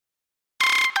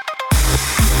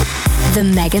The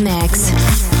Mega Mix.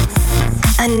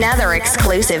 Another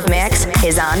exclusive mix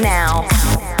is on now.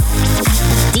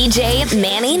 DJ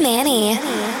Manny Manny.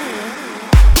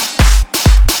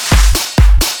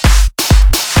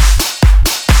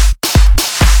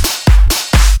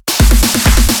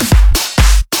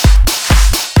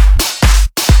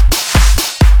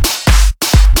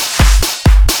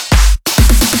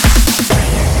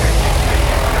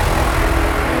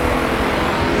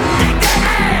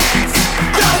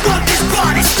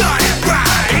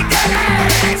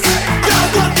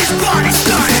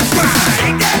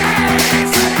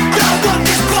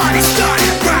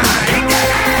 Started right.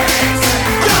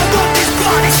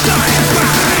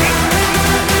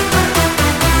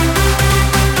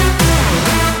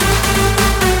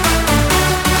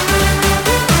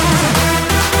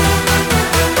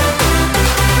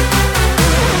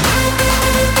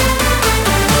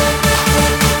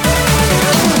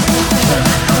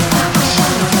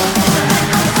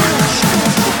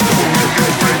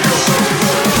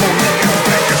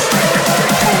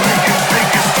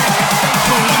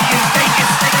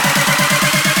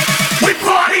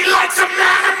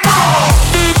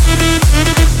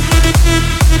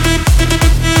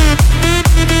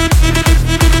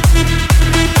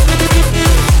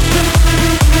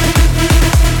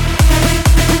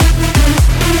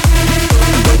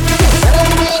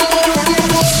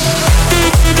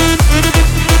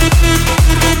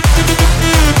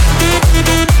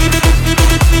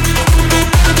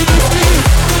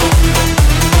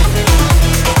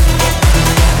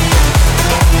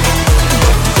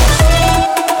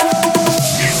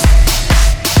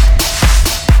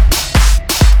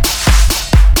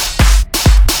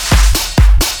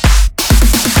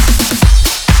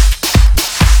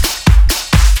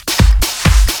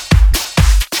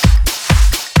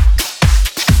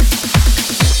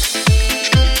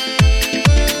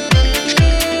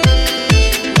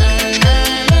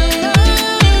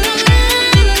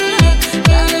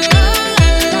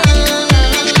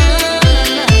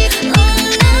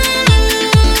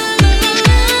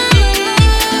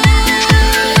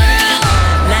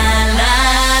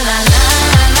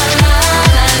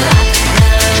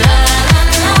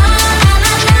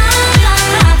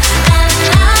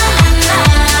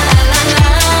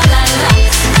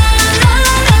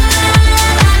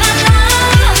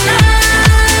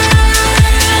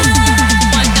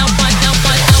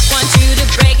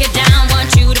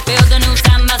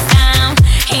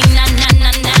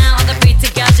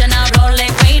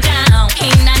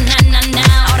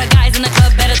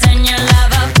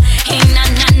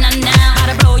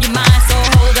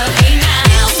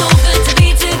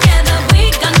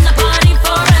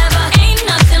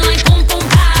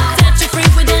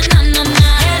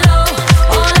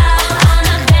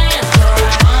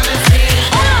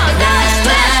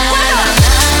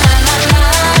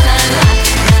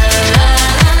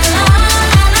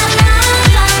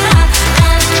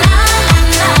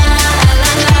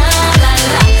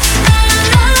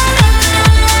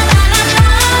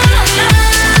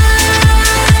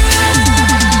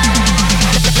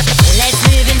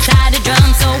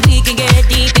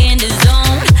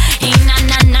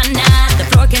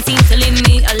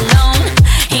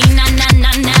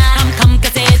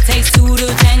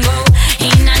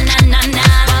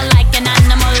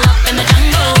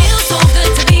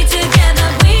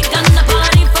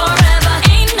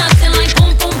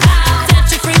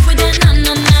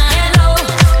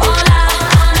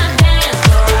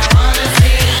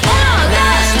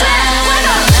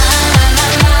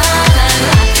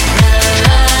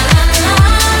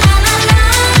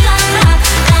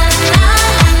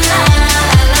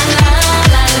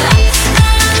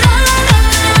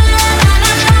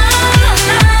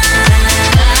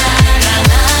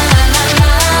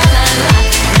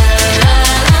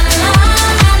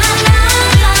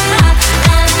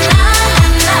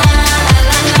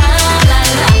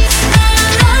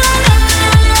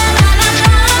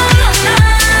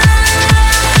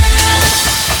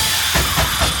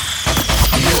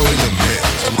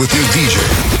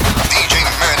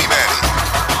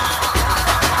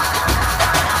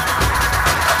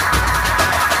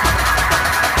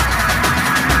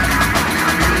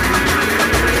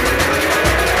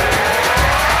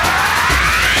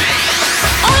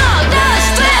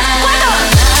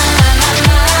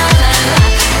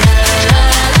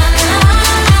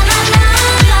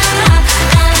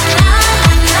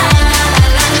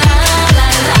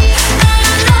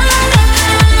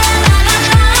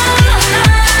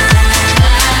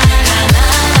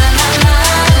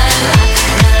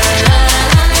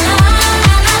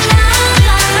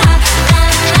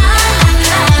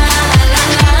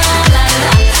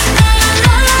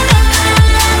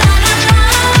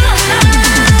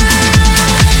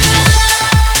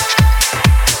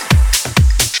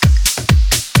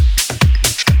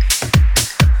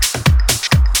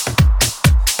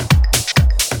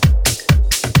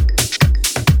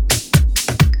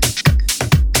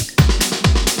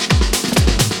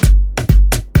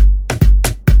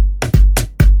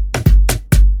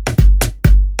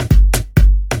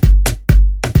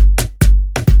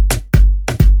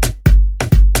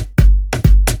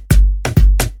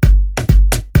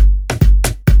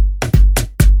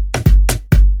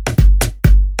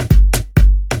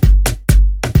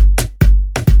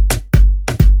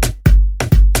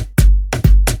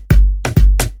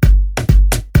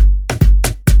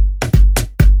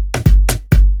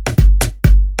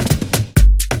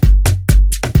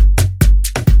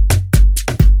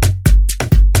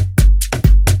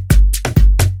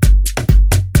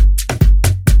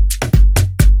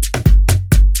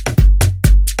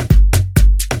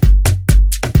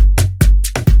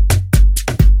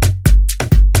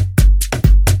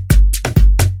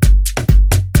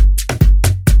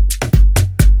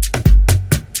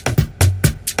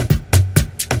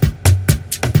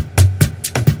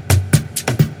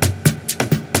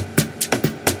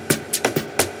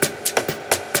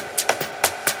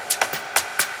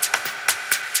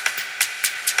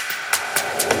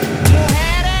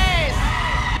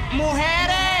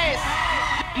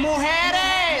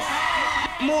 Mujeres,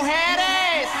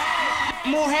 mujeres,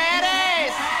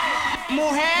 mujeres,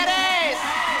 mujeres,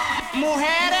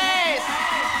 mujeres,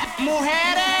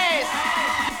 mujeres,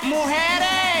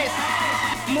 mujeres,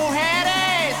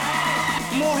 mujeres,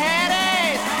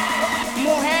 mujeres,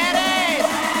 mujeres,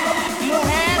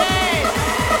 mujeres,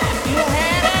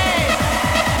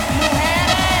 mujeres,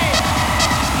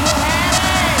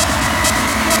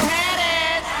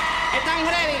 mujeres. ¿Están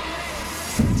ready?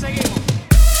 Seguimos.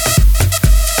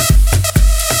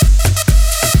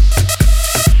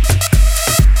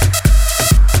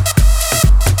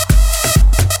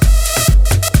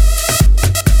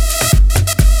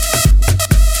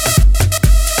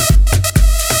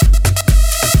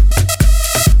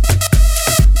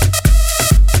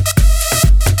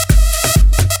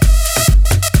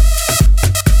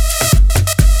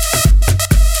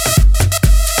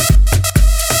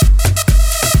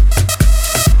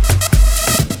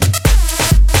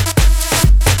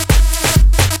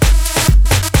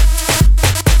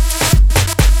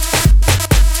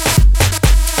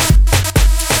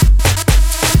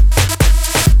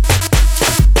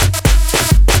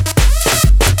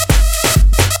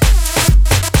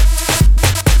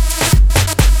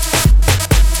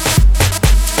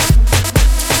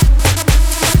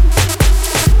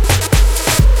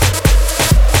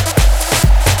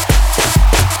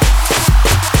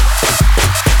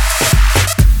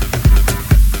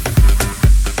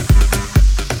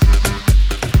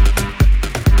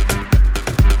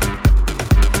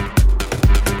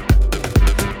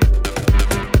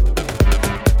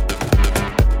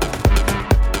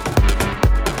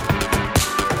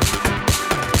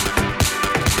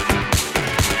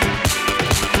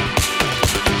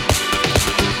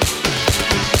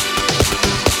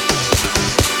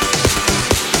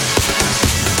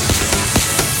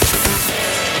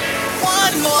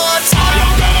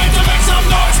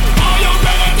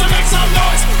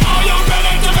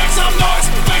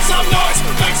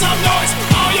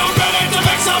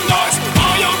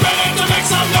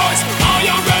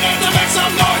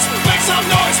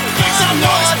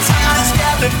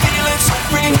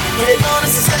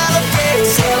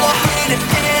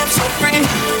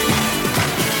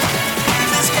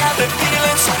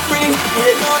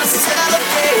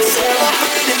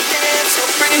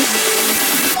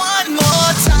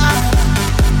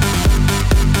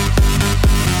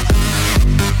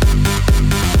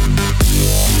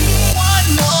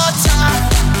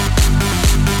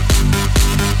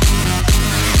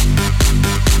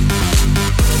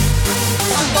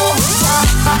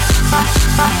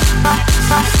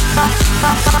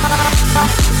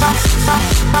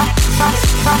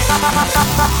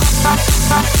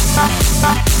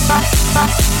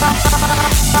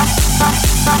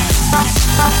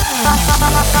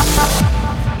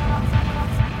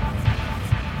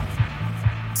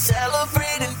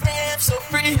 Celebrate and dance so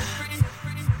free.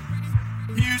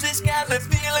 Music's got me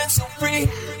feeling so free.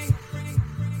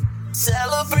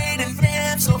 Celebrate and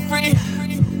dance so free.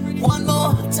 One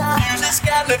more time. Music's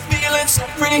got me feeling so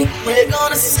free. We're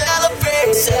gonna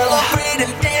celebrate, celebrate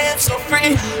and dance so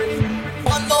free.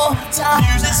 One more time.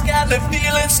 Music's got me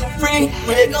feeling so free.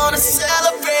 We're gonna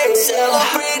celebrate,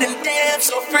 celebrate and dance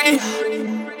so free.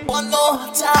 One more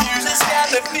time. Music's got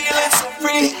me feeling so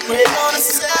free. We're gonna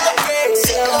celebrate,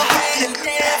 celebrate and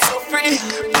dance so free.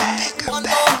 One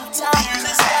more time.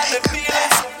 Music's got me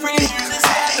feeling so free. Music's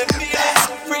got me feeling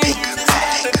so free. Music's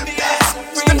got me feeling so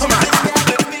free. Music's got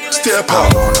me feeling so free. I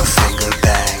wanna finger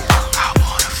bang. I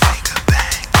wanna finger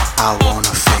bang. I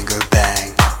wanna finger bang.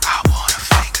 I wanna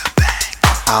finger bang.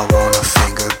 I wanna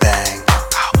finger bang. I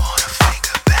wanna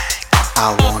finger bang.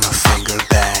 I wanna finger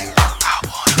bang. I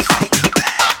wanna finger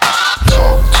bang.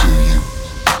 Talk to you.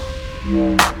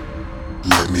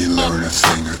 Let me learn a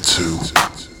thing or two.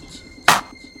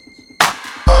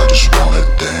 I just wanna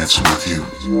dance with you.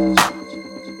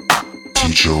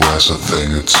 Teach your ass a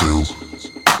thing or two.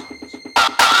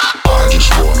 I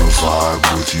just wanna vibe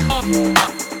with you.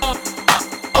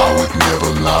 I would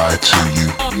never lie to you.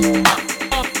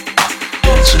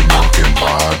 Dance and work and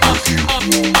vibe with you.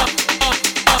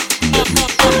 Let me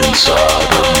get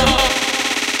inside of you.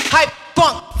 Hype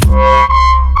funk.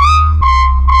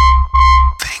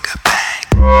 Finger bang.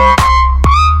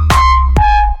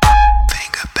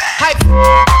 Finger bang. Hype.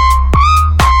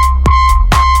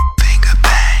 Finger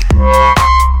bang.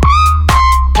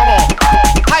 Come on.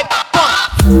 Hype funk.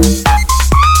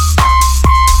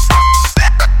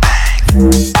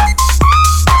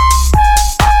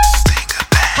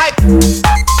 Hype.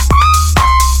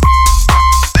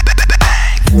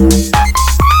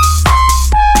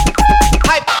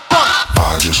 Hype funk.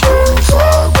 I just wanna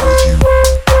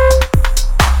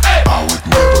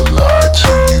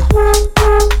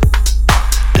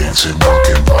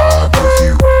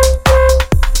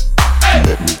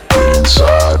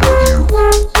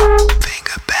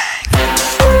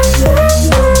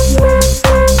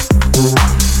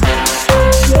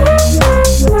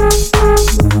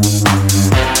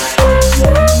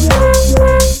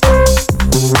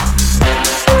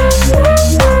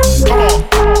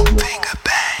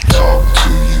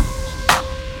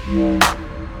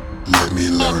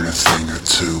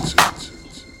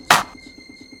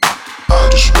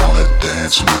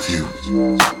dance with you.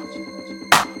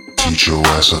 Teach your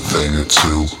ass a thing or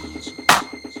two.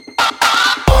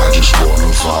 I just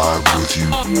wanna vibe with you.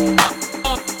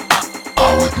 I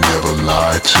would never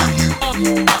lie to you.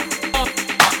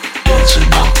 Dance and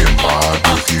work and vibe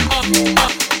with you.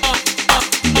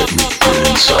 Let me get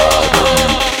inside of you.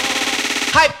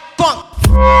 Hype funk.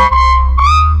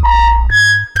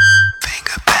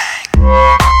 Finger bang.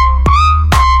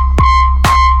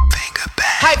 Finger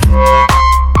bang. Hype.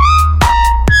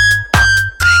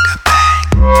 Finger bang.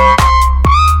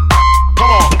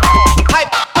 Come on.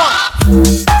 Hype funk.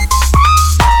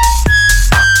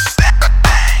 Finger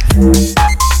bang.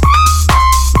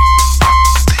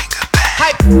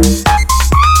 Hype.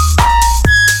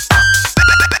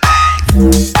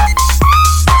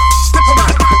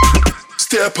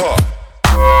 Step up.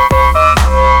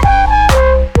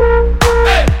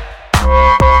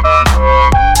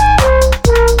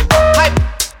 Hype.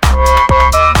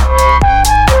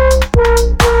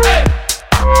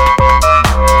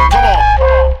 Come on.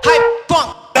 Hype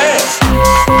funk. Hype.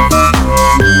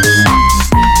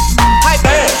 Hype.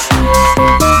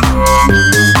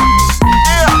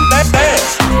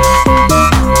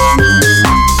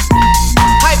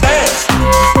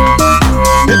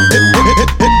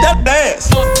 That dance.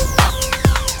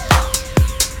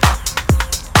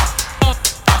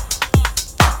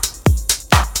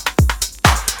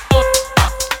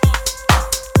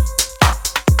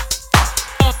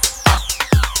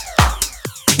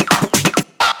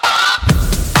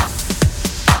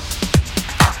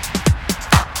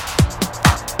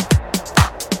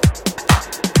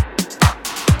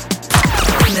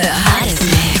 The hottest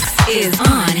mix is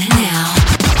on now.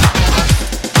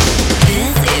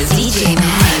 This is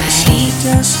DJ.MannyManny. Te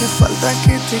hace falta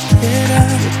que te quiera,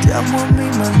 yo te amo a mi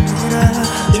manera,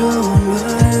 yo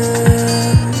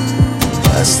volveré.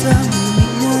 Basta, mi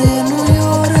niña, ya no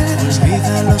llores,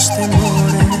 olvida los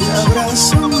temores,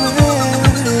 abrázame.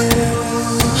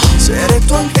 Seré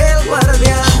tu ángel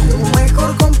guardián, tu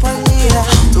mejor compañía,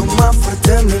 tú más fuerte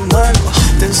en mi mano,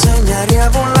 te enseñaré a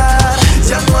volar.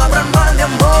 Ya no habrá mal de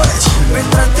amores,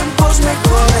 vendrán tiempos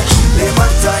mejores.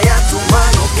 Levanta ya tu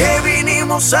mano que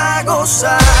vinimos a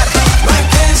gozar. No hay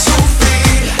que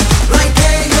sufrir, no hay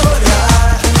que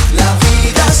llorar. La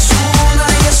vida es una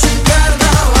y es un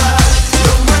carnaval.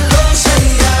 Lo malo se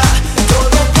irá,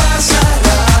 todo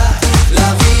pasará. La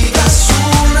vida es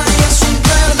una y es un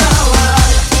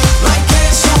carnaval. No hay que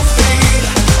sufrir,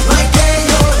 no hay que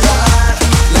llorar.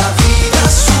 La vida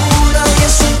es una y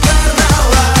es un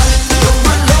carnaval. Lo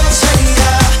malo se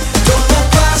irá, todo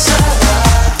pasará.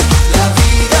 La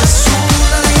vida es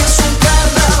una y es un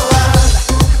carnaval.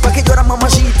 ¿Pa' qué llora,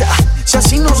 mamacita? Si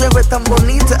así no se ve tan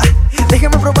bonita.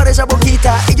 Déjeme probar esa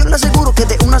boquita y yo le aseguro que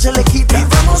de una se le quita. Y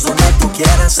vamos donde tú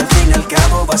quieras, al fin y al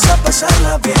cabo vas a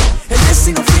pasarla bien. El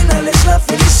destino final es la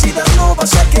felicidad, no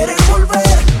vas a querer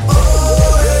volver.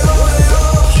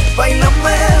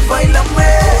 Báilame,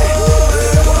 báilame,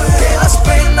 que las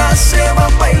penas se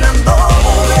van bailando.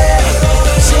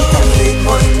 Siente el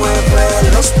ritmo y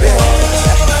mueve los pies.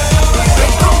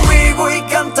 Ven conmigo y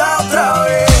canta otra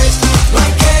vez. No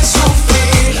hay que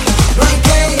sufrir, no hay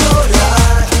que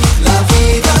llorar. La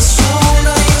vida es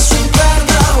una y es un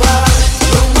carnaval.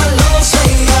 Lo malo se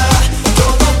irá,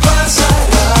 todo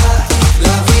pasará.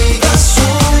 La vida es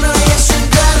una y es un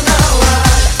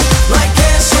carnaval. No hay que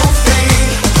sufrir,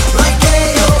 no hay que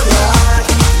llorar.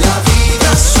 La vida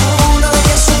es una y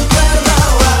es un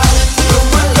carnaval. Lo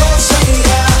malo se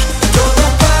irá, todo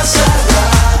pasará.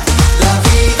 La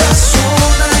vida es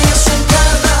una y es un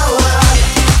carnaval.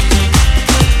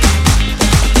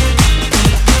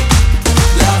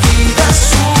 La vida es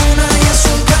una y es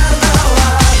un carnaval.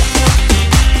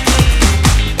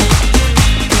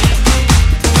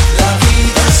 La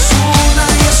vida es una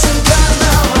y es un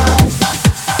carnaval.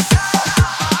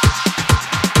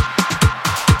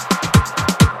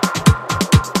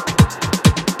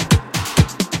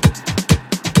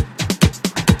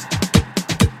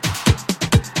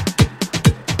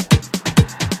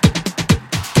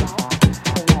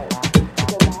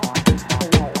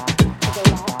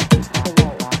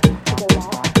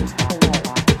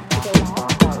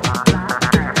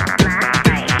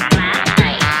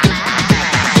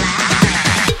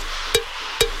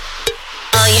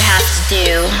 All you have to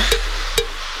do,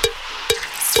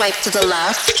 swipe to the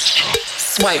left,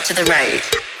 swipe to the right.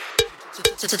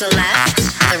 To the left,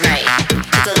 the right.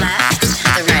 To the left,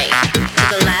 the right. To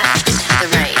the left, the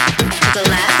right. To the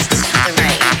left, the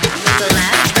right. To the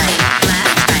left, right.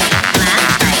 Left, right.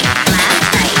 Left, right. Left,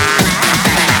 right. Left,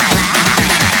 right.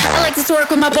 I like to twerk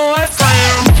with my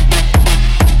boyfriend.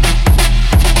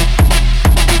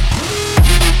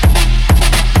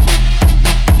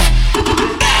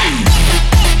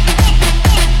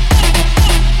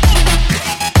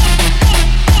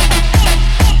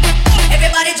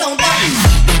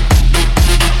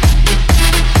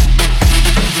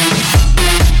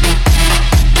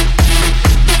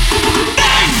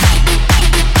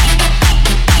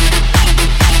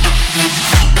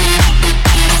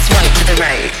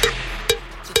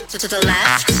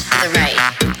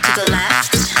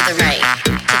 the right,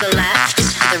 to the left,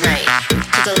 the right,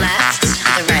 to the left,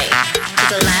 the right, to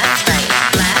the left, right,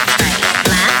 left, right,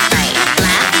 left, right,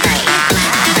 left, right,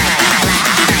 left, right,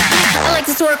 left, right. I like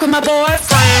to twerk with my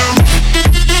boyfriend.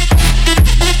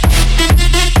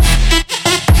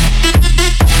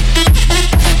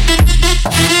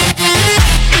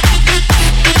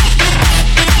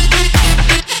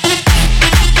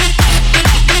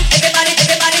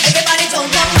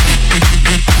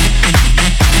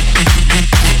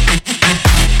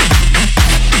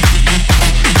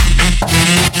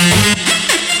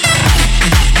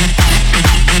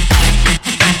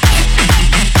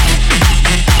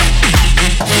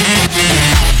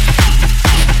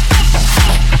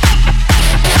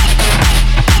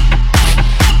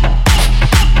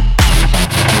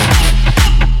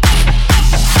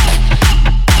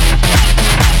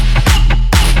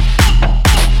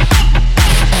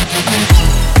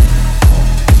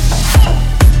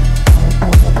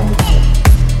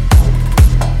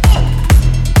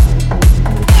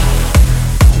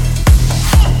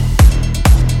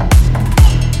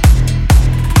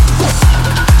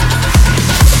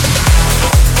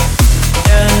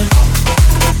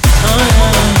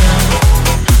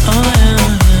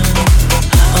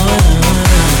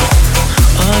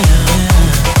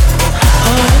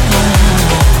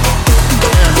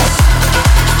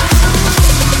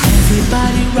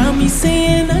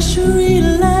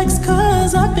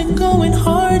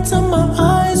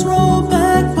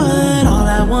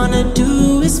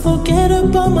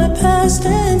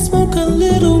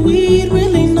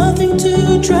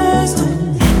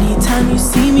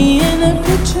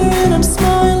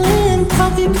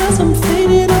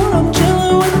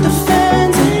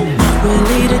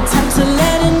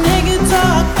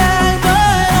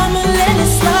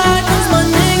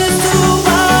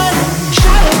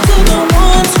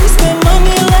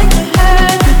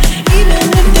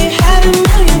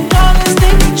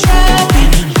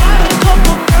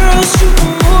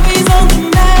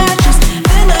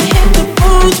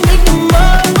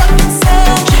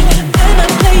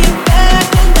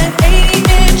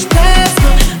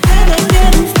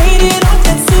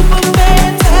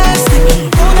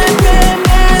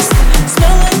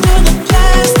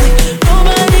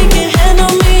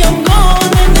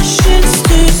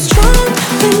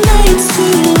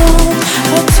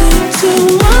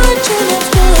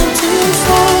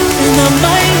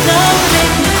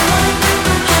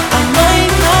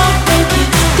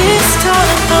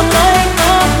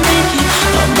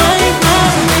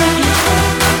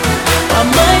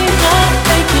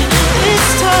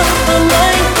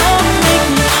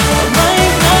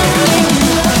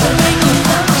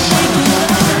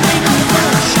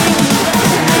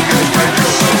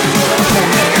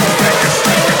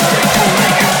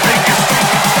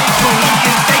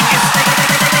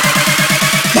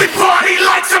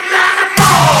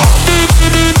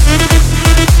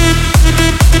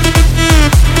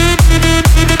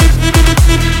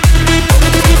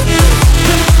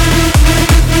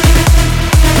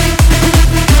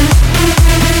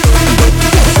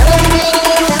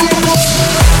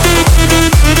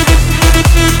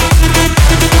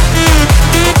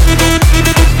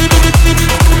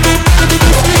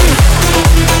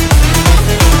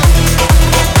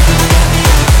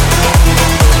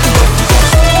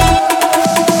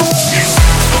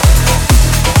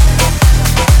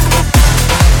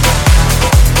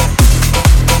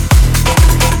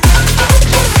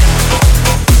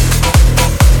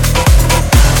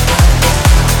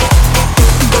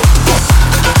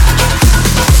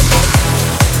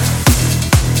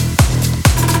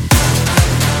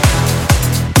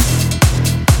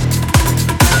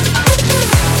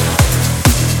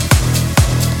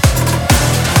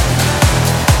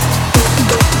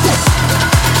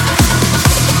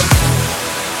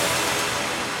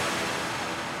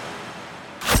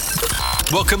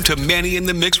 Welcome to Manny in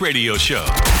the Mix radio show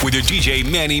with your DJ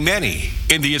Manny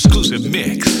in the exclusive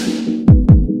mix.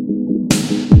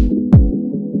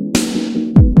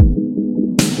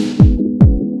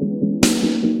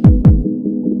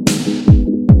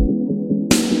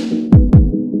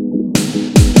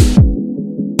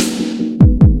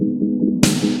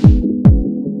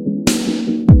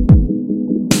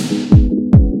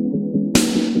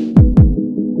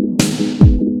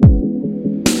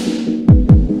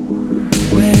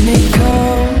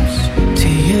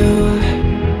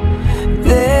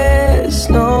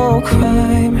 No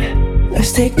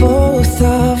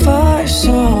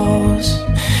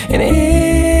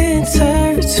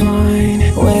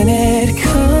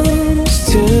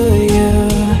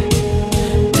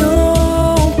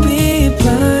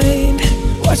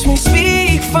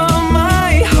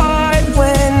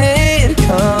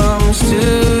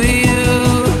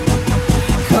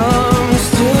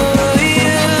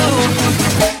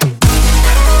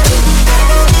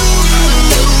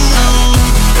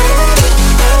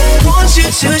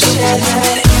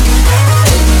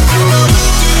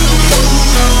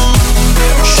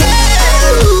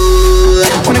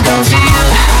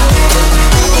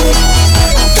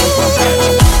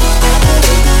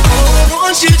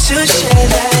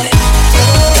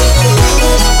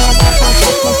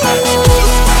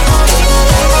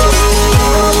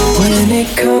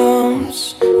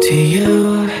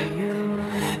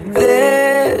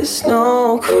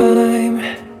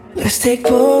take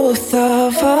both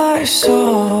of our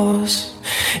souls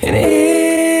and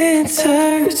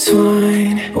intertwine.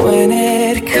 When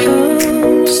it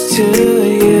comes to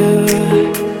you,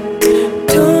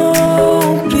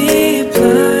 don't be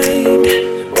blind.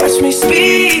 Watch me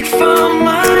speak from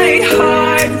my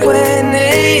heart. When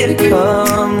it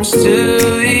comes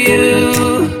to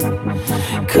you,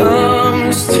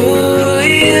 comes to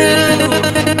you.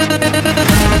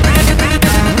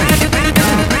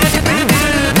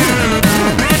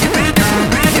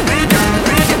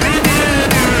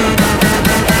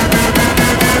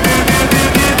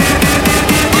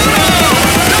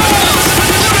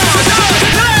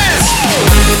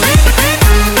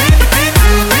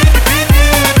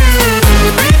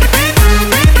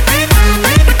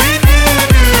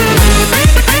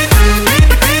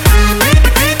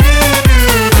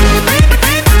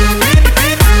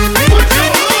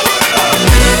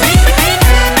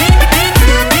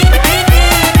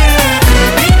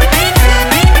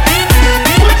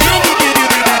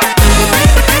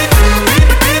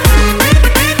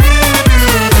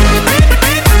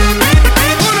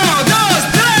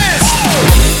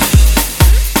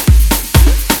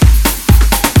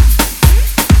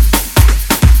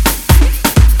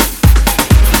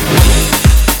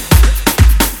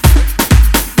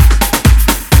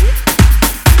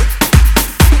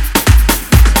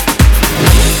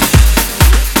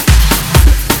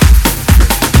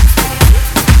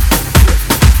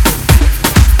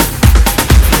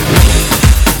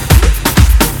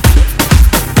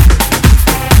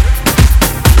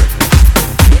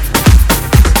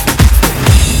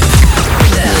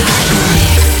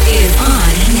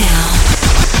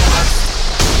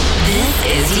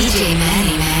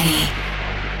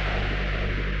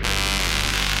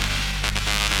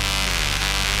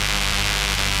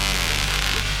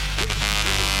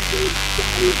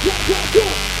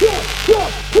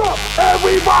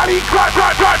 Everybody clap,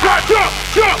 clap, clap, clap, jump,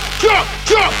 jump, jump,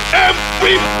 jump.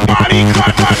 Everybody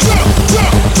clap, clap, jump,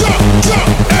 jump, jump, jump.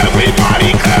 Everybody,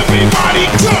 everybody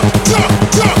jump, jump,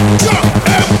 jump, jump.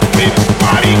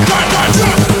 Everybody clap, clap,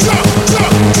 jump, jump,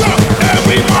 jump, jump.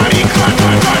 Everybody clap,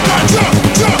 clap, clap, clap, jump,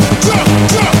 jump, jump,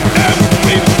 jump.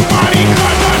 Everybody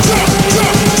clap, clap, jump,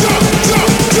 jump, jump, jump,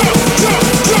 jump, jump, jump,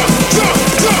 jump, jump,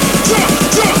 jump,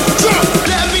 jump, jump.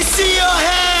 Let me see your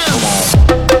hands.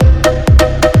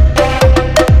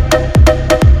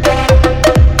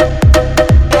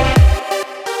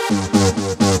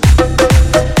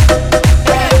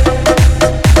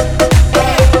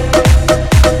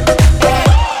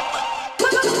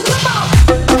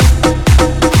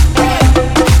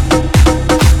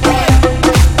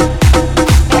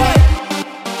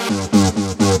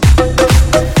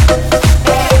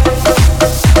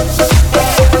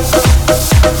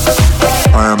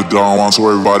 So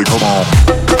everybody, come on.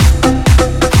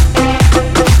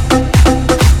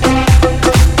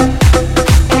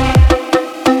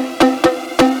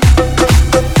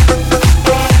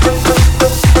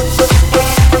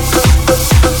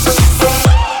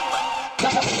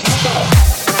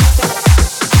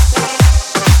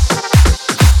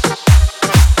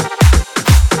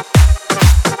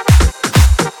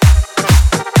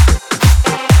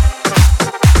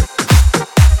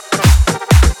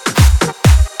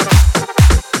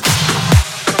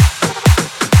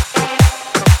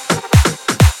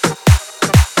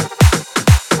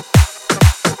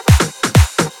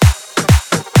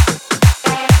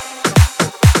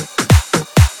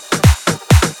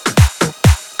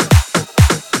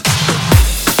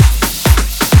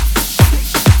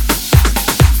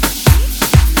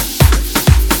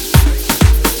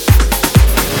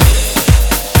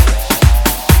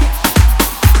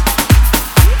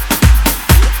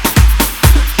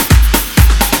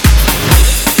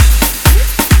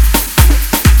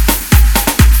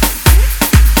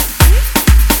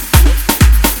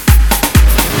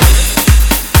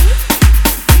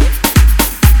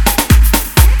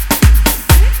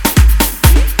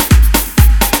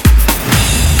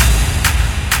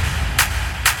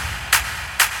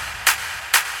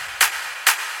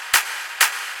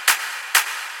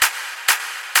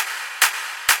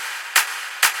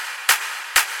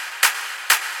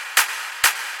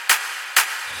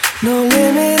 No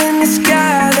limit in the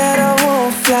sky that I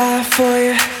won't fly for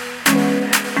you.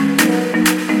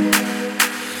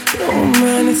 No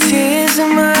amount of tears in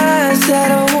my eyes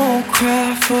that I won't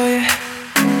cry for you.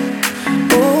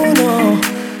 Oh no,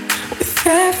 with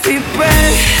every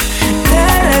breath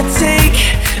that I take,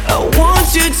 I want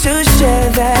you to share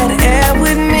that air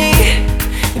with me.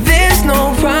 There's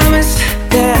no promise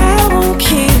that I won't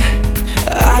keep.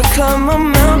 I climb a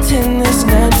mountain that's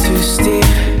not too steep.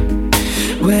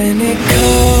 When it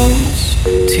comes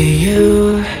to you,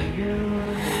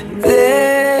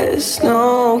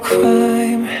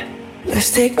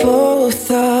 Let's take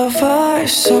both of our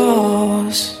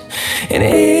souls and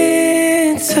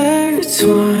intertwine.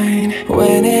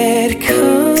 When it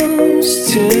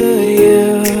comes to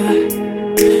you,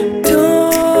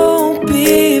 don't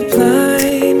be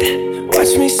blind.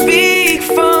 Watch me speak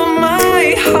from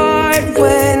my heart.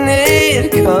 When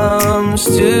it comes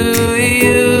to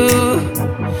you,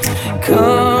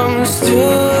 comes to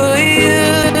you.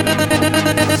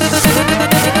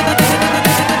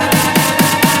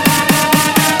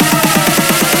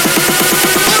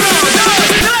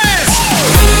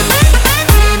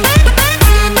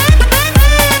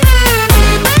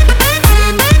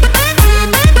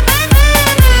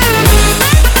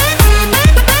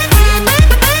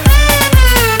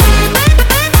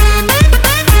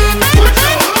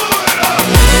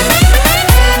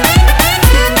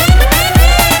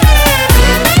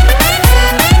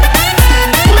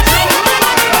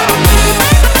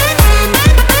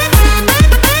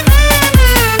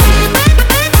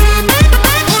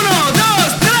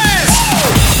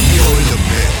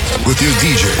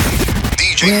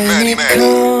 Manny, Manny.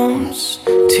 Comes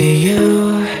to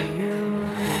you,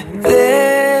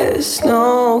 there's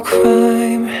no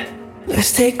crime.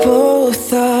 Let's take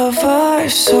both of our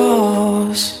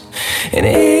souls and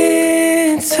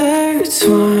intertwine.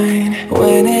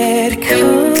 When it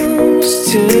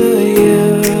comes to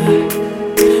you,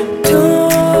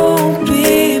 don't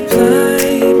be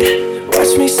blind.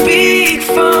 Watch me speak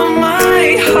from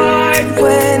my heart.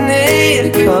 When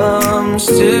it comes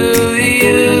to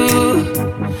you,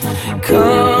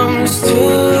 comes to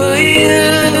you.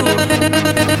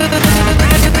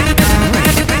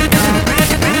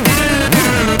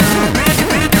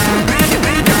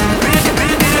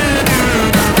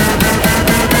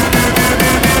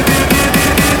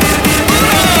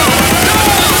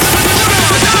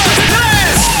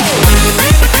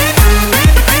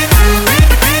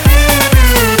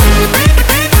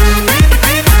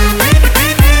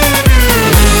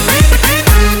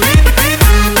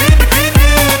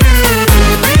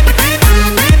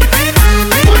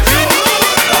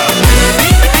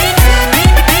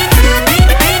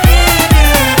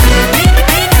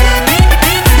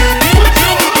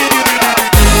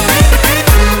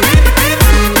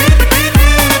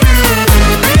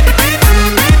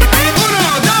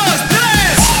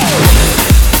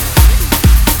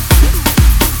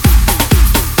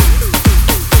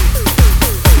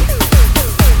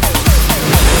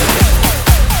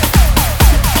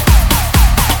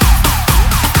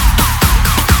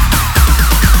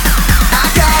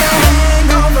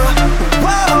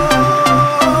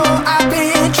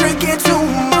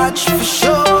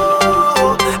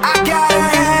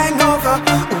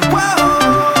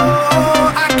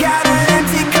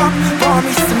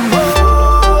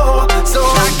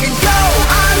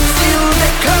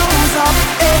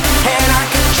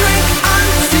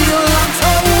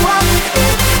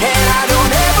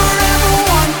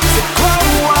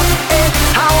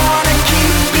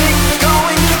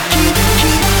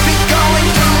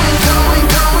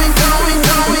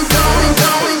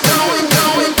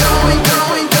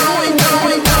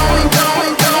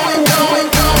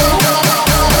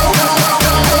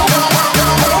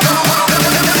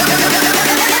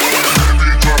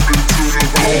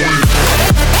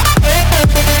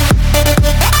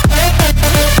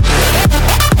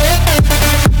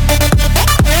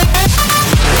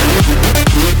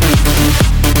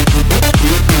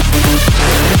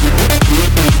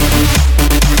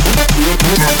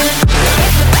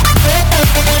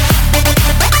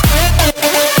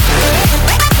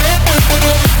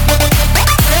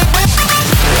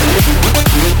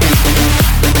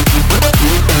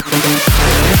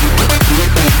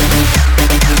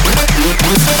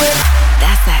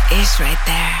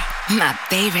 My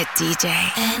favorite DJ,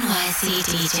 NYC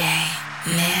DJ,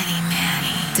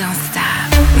 MannyManny. Don't stop.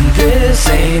 This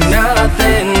ain't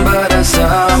nothing but a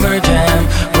summer jam.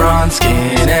 Bronze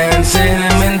skin and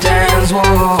cinnamon tans.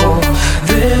 Whoa,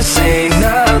 this ain't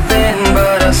nothing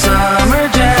but a summer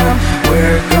jam.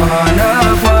 We're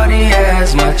gonna party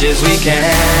as much as we can.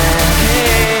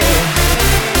 Hey.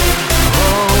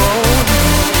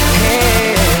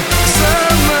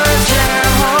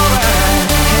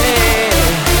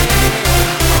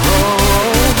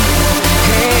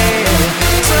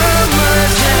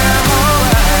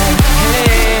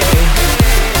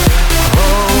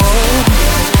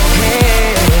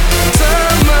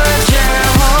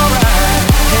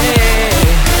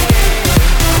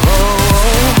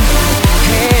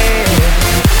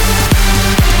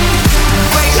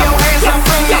 Raise your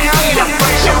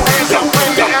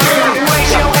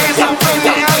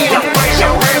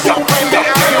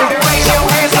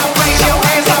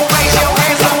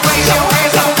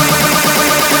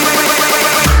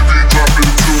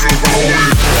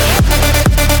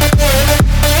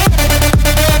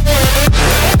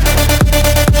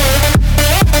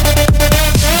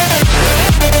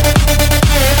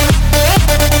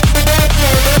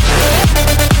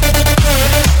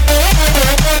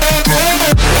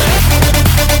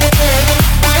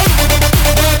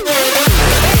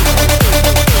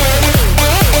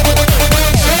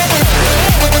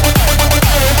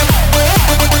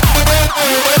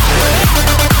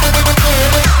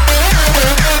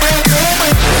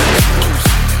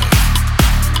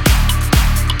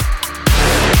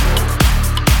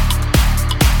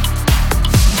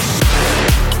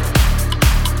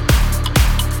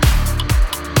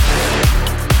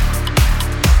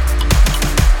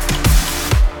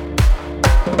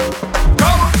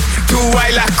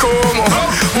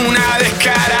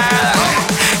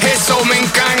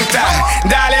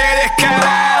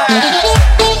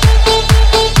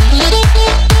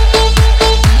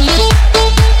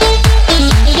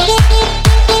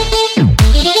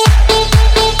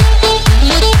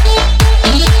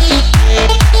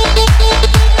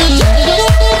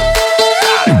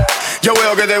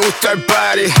that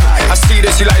body. I see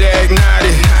that you like to act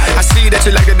naughty. I see that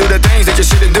you like to do the things that you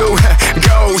shouldn't do.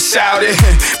 Go shout it,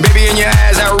 baby, in your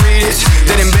eyes I read it.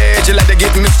 Then in bed you like to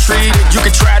get mistreated. You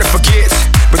can try to forget,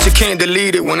 but you can't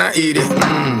delete it when I eat it.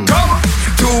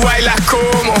 Tú bailas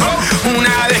como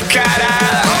una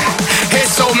descarada.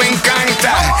 Eso me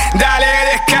encanta, dale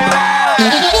descarada.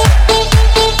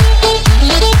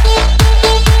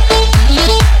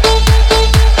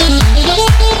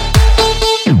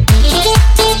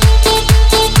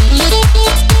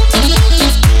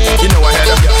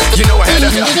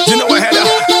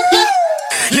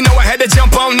 I had to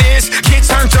jump on this, get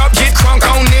turned up, get crunk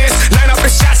on this, line up the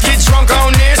shots, get drunk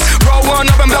on this, roll one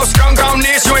up and blow skunk on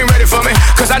this. You ain't ready for me,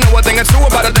 cause I know a thing or two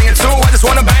about a thing or two. I just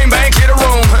wanna bang bang, clear the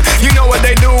room. You know what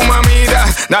they do, mamita,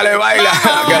 dale baila,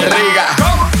 que rica.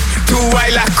 Tú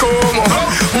bailas como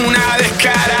una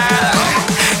descarada.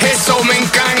 Eso me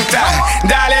encanta,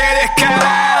 dale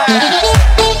descarada.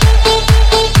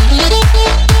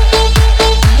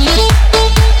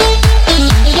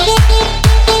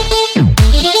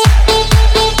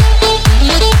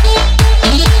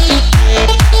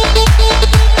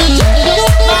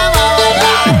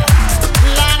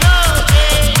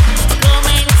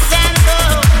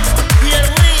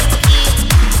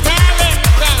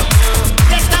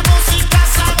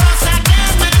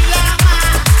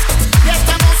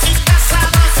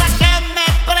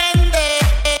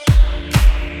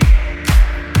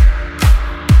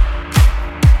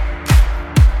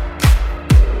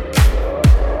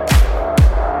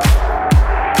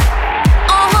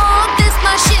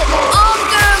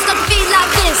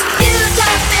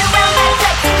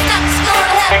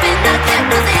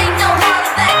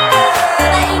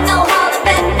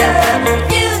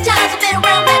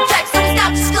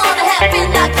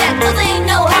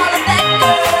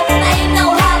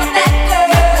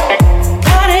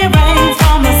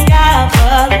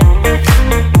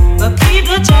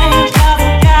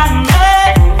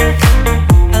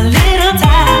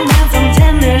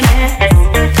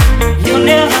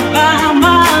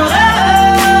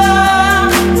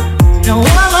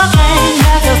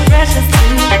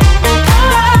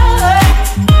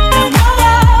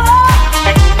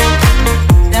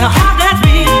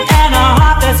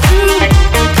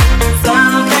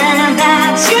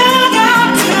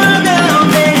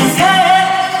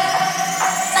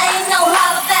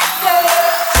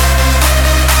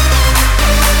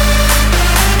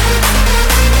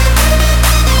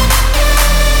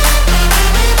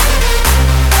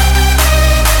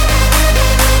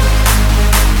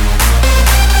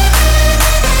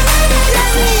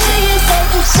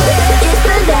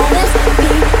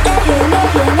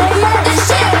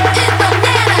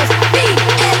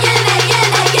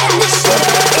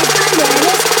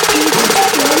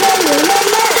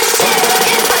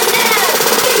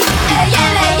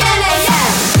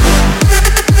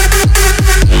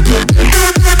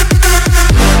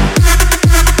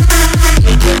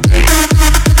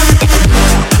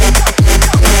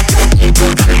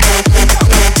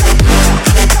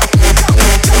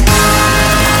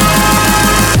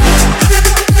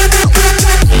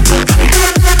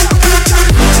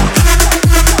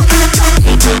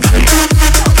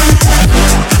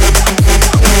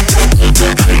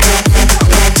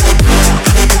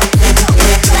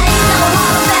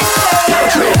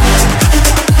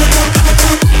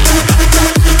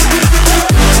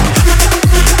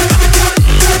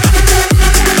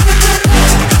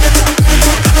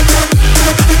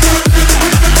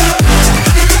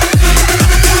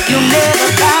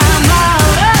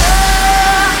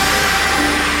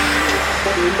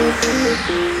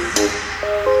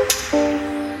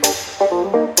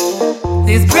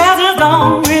 These presents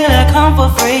don't really come for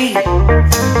free.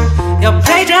 Your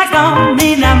paycheck don't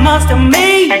mean that much to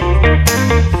me.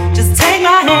 Just take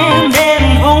my hand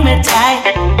and hold me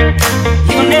tight.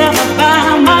 You'll never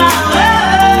buy my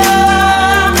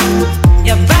love.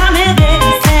 You buy me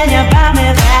this and you buy me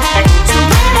that. So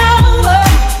win over,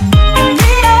 give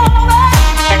me over.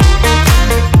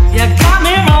 You got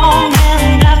me wrong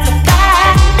and that's a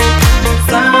fact.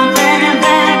 Something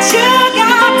that you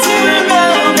got to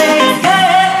know, baby.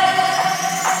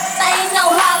 They know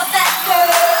how that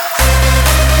girl.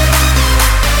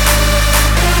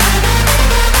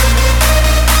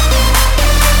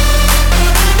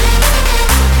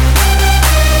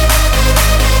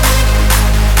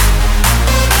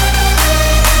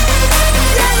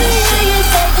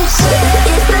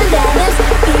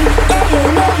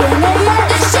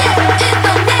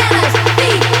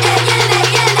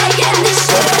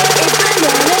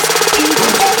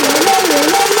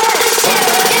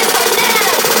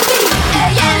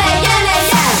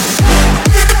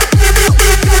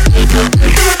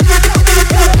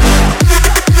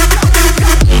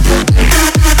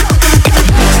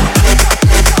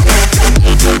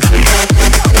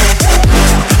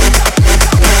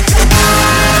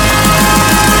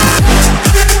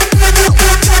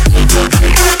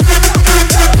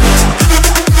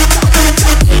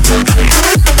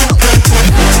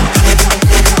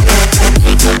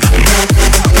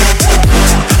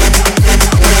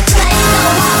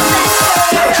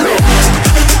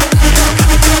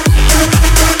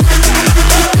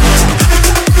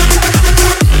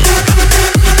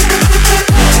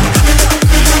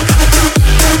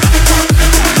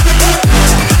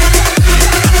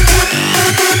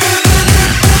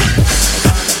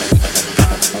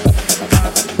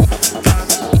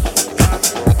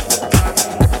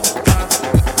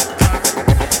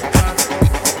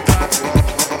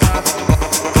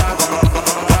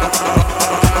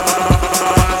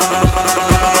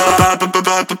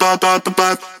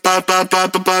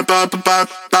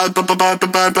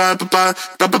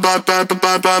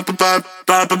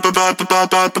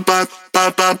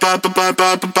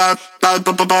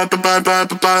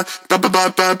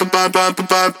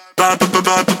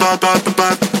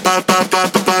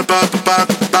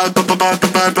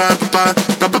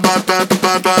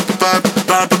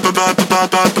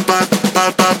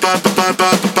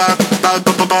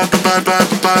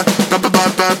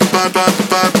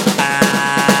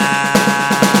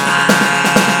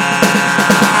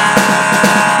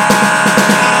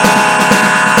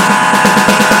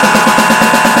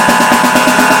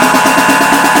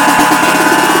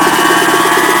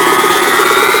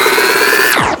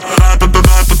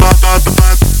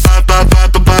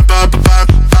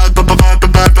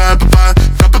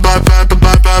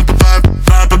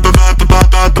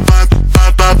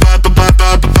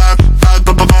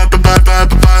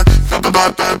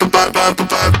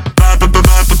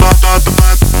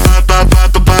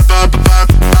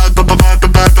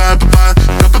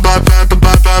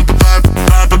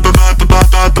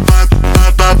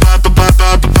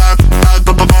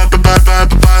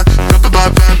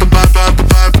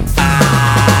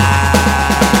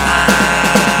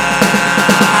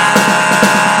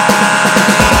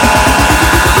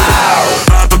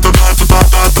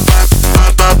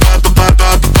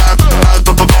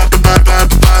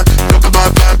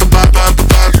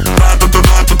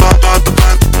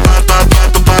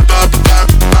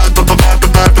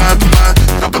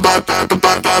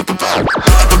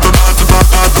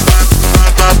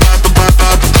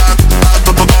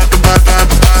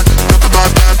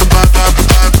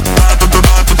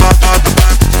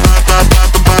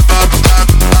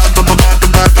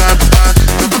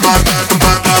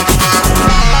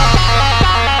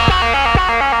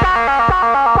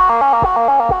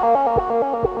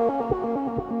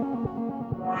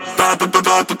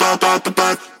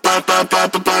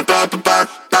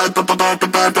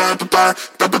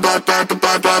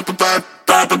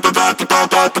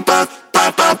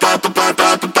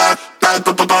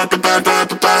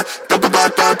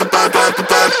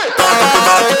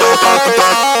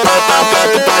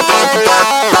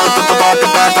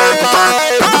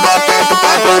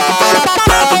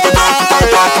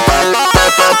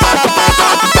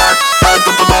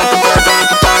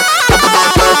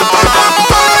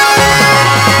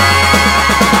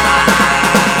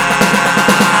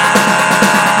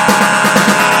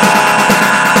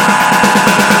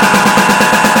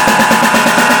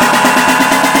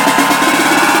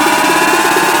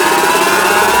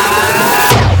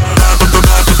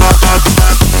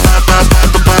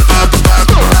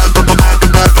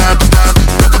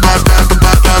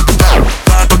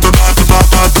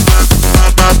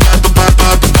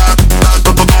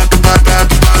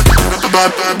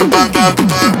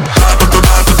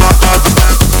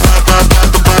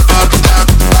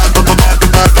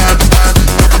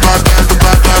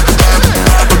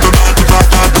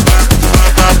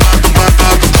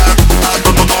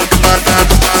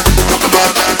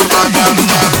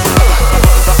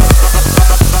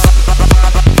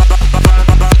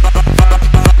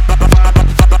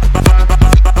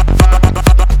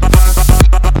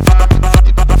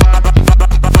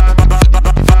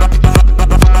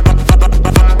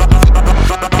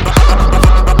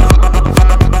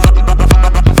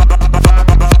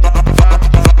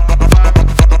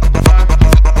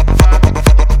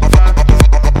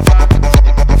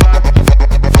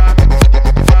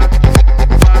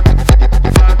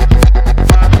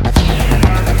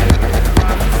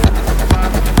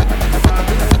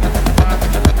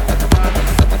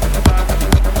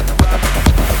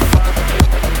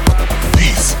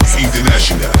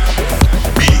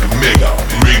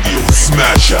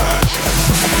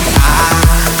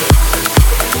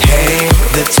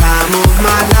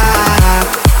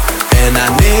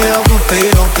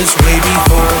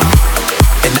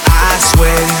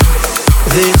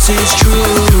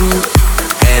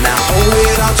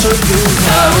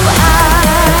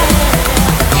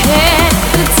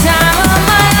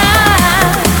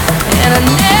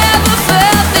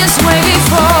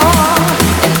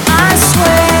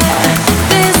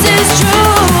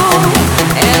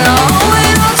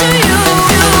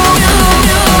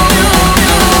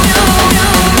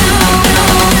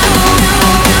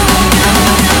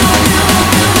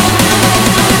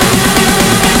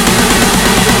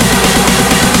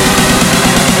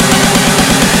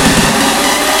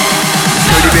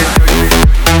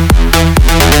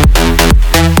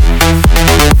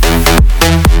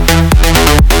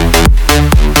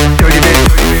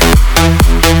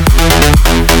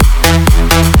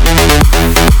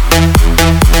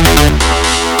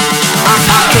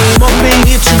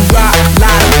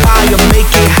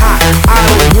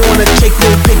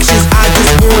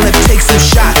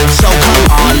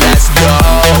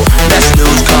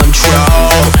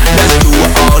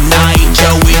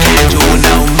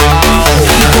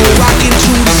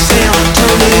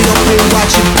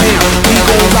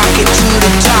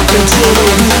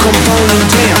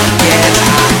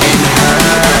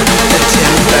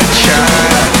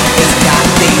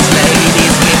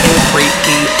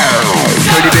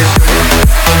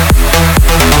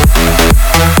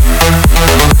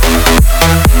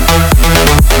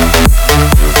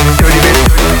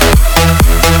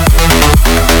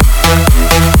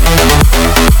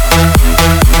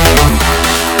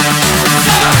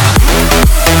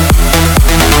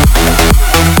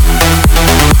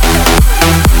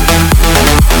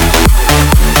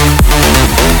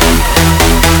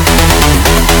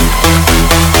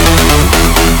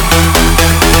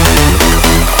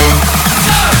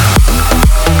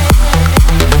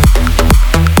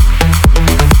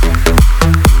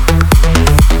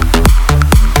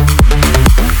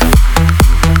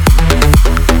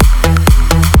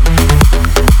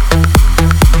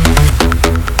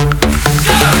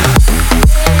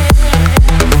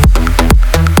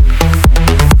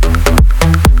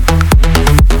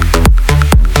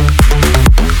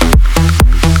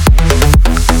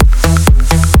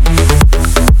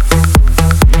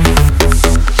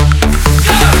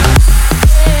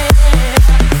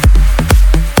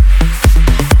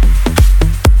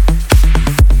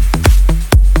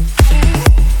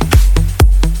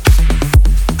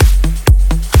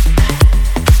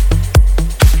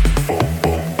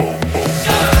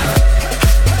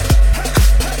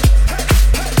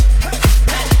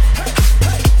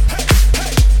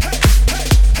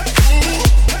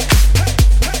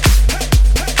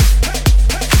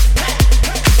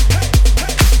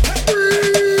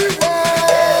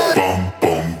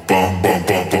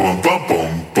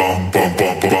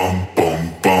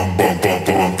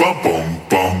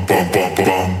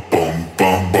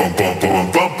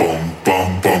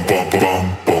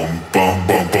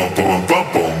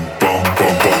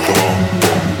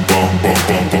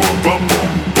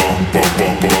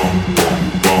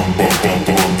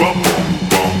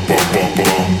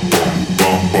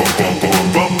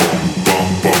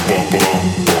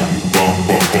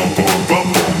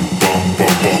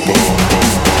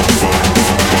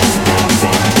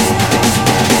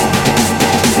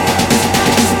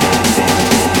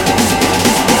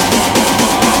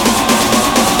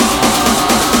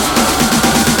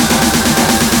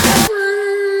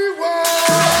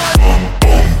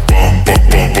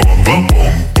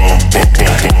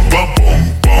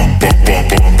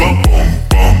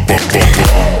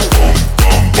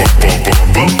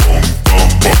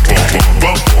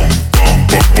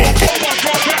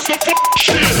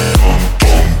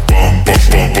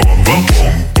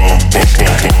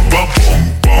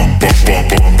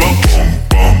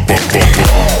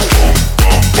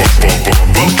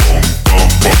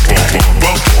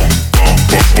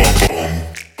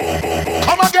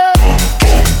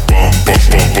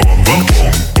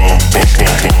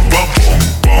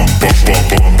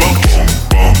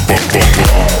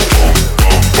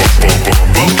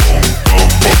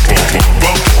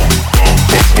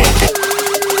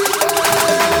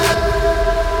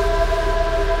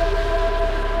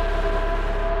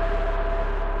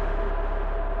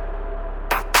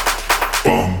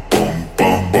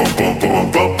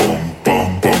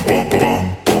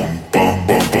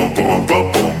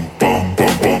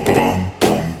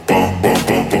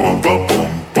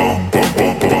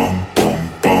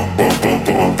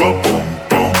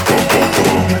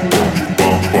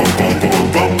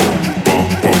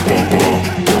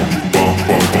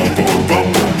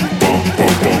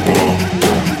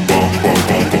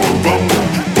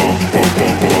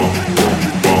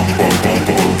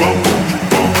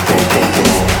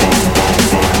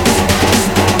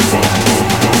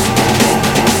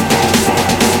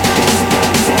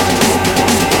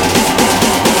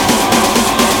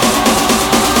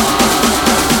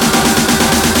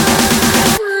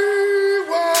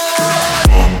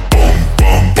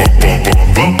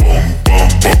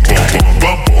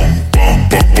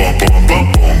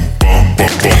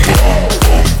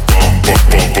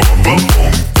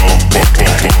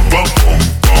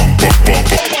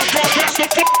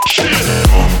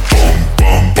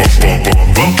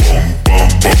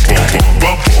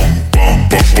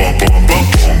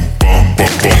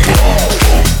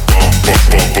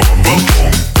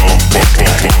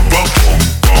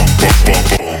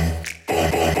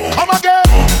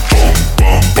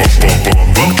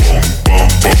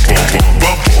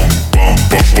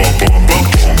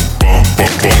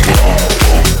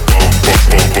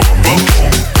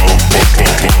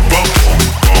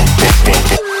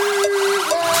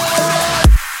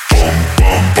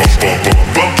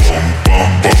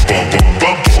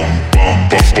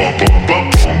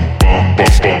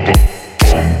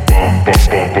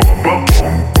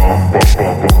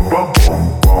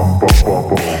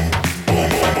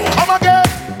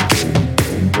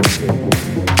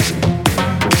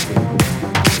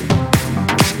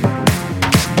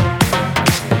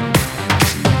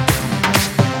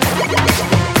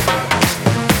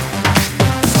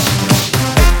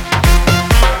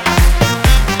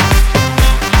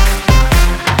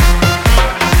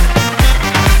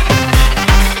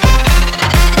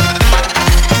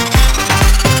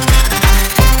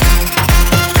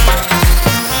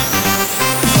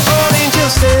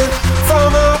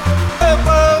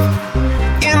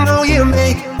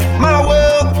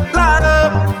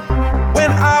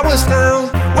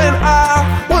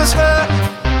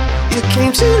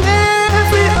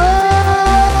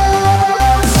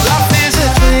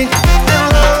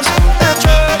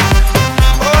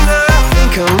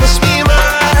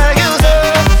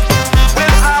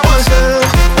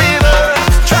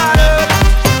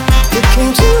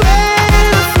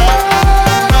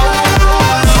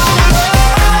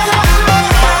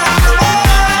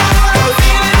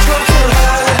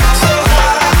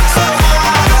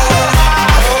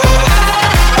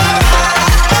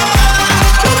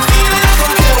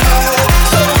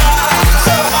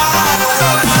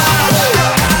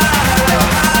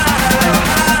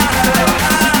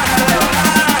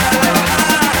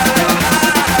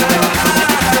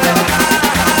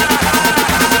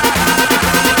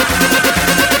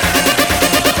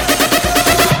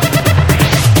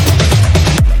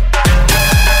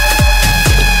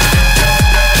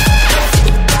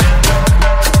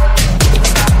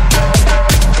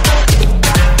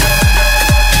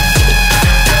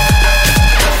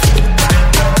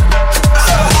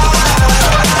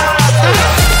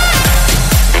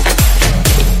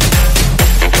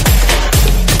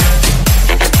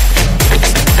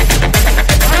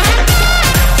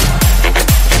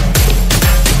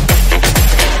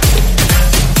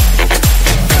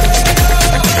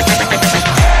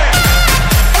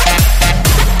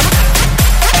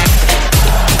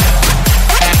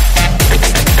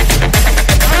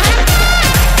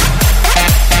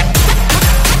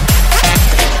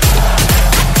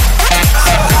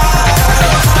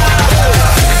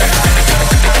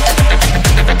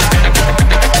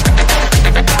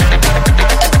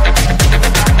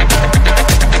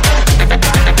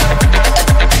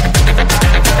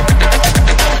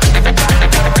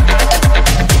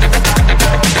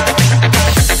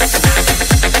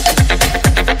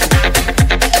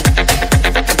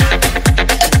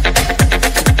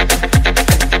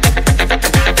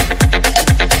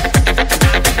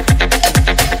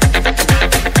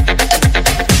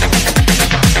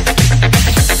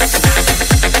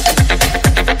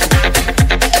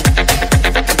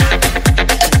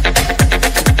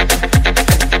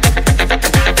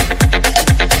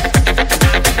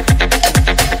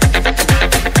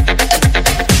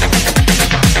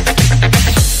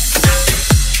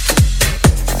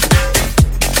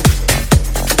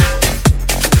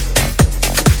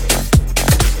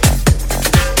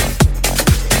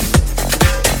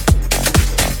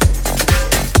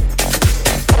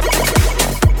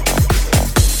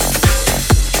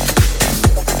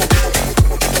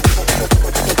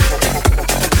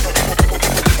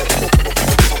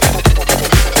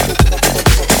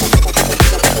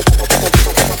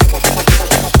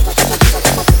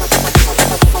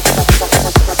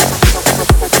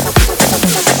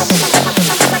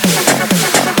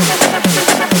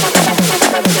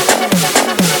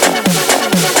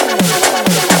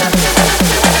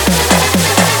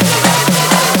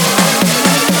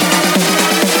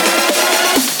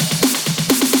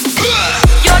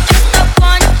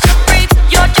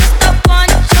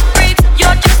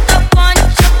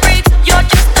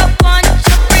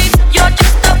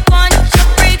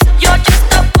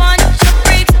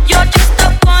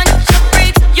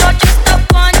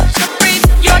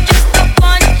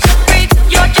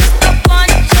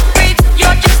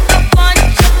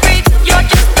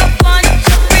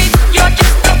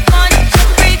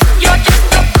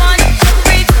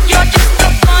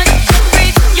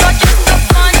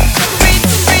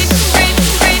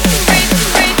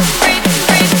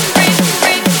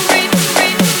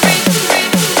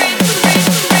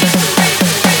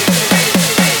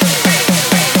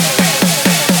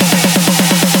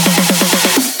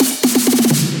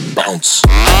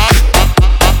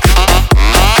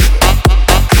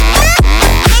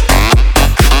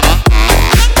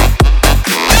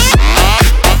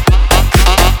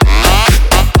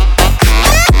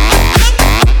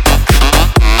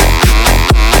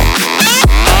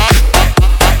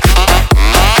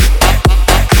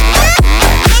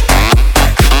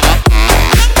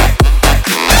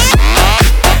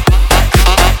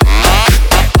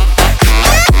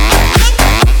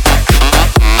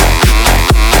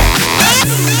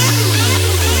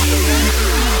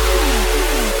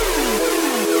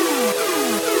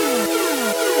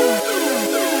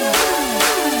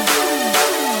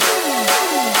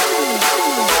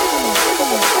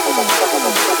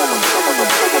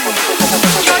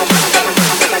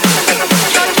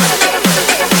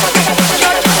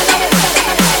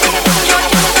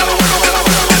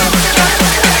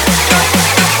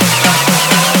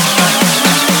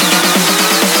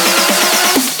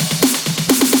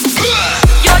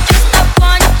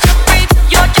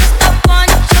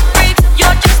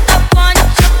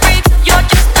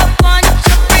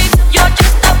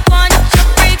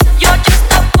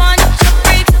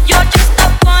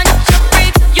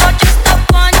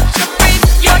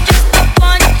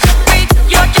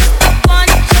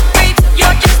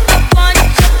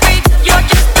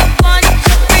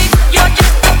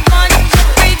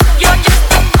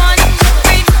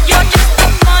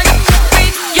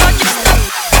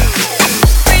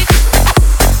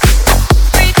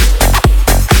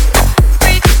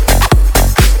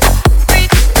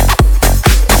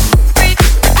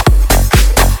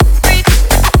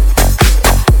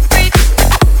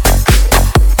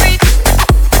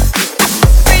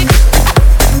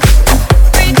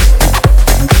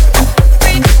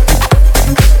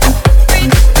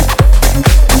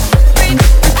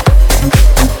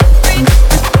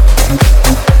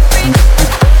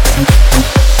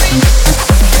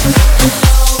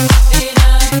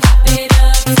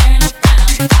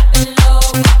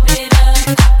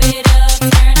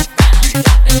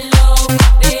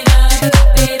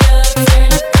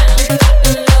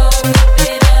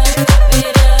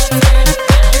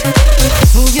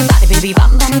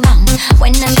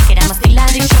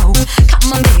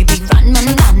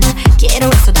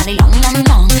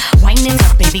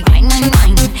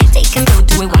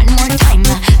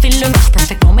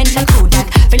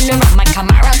 Still around my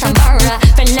camera tomorrow.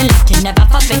 Feeling like you never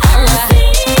fuck with horror.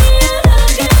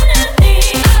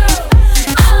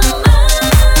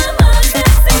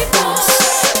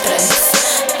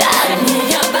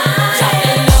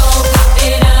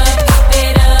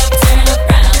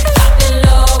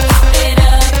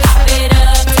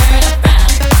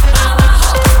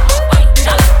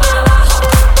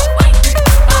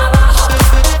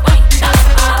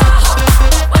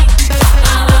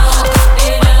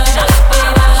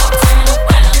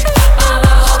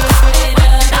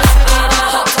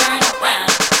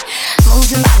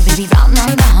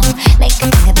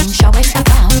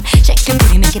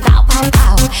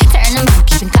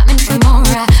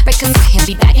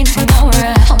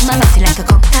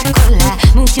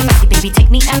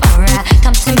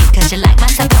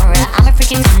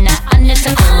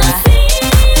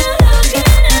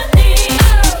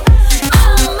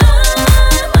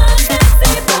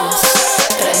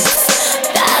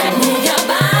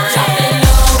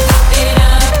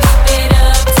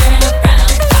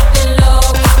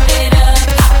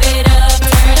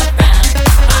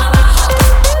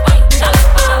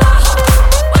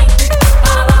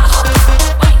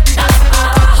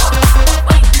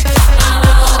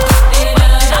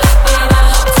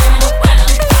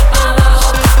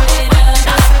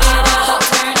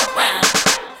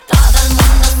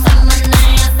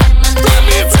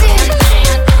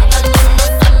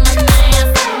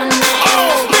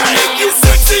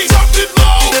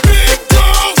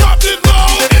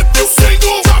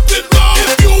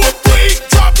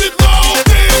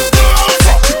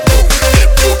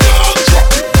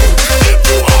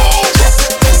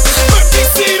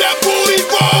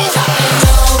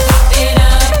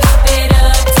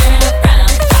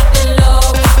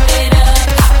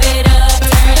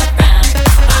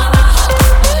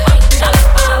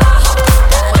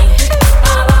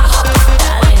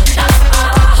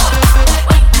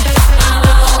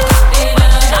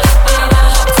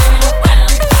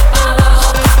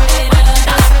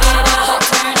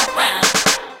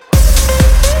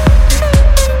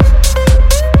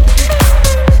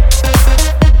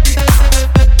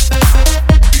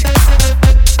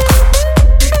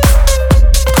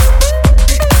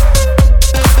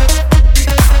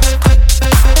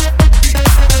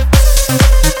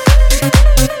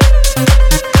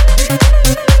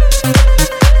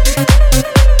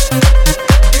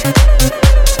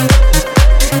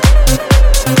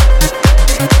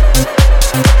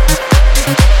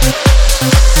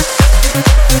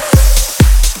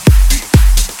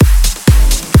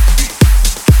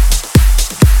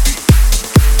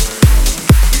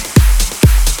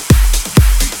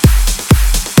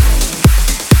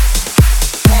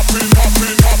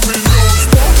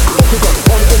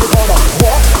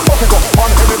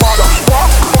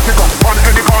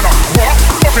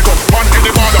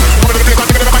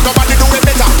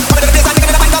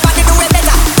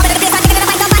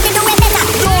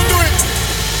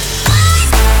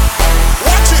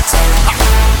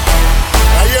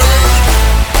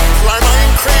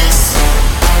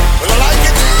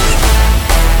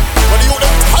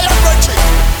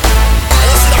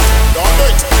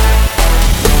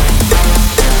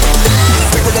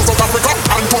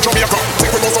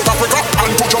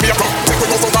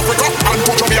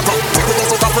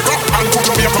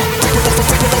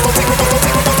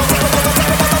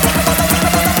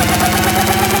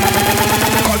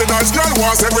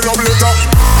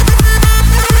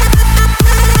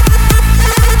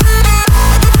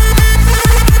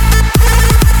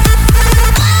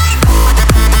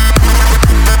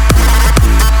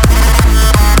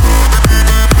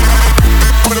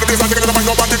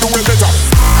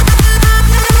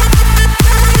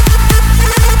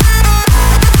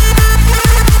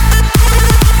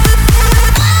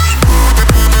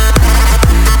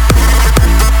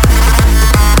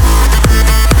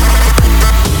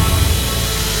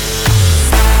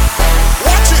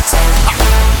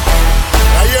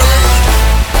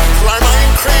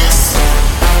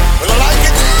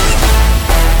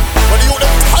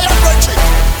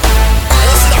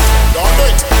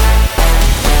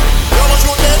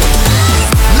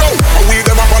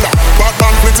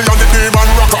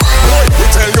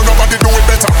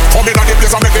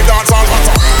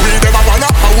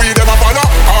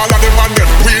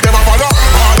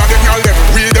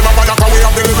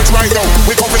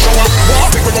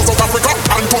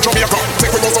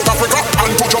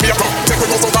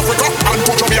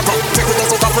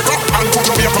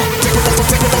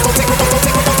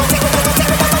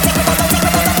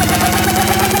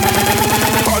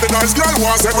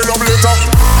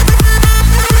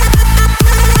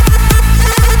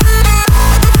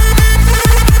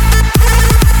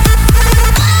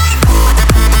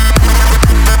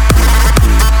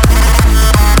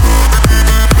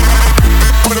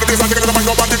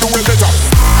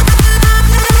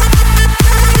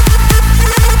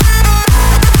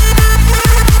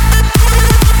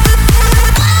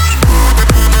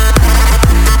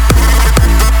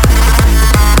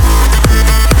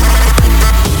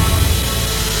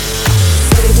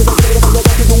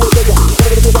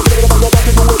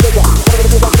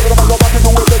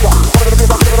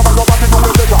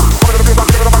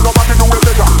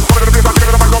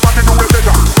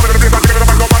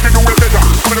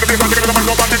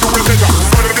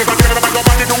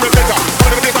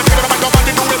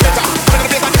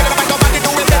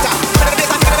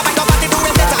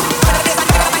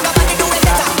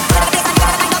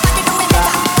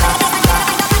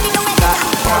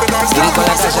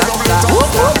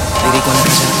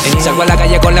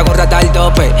 calle con la gorra al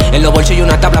tope. En los bolsillos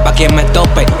una tabla pa' quien me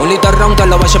tope. Un litro ron que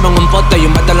lo voy a llevar en un pote. Y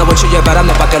un bate en los bolsillos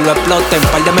esperando pa' que lo exploten.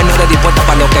 Par de menores dispuestos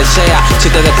pa' lo que sea. Si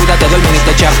te descuidas te duermen y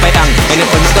te chapean. En el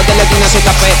colmado de la esquina se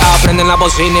tapea. Prenden la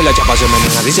bocina y la chapa se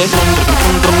menea. Dice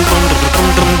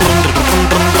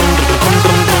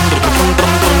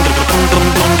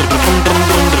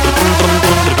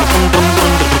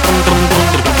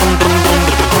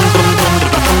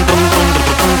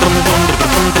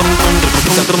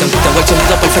tengo el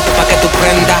sonido perfecto pa' que tú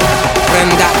prenda,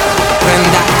 prenda,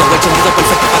 prenda. Tengo el sonido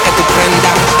perfecto pa' que tú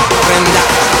prenda, prenda,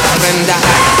 prenda.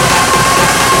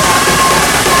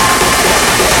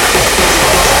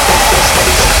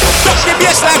 Touch the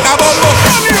bass like a bomb.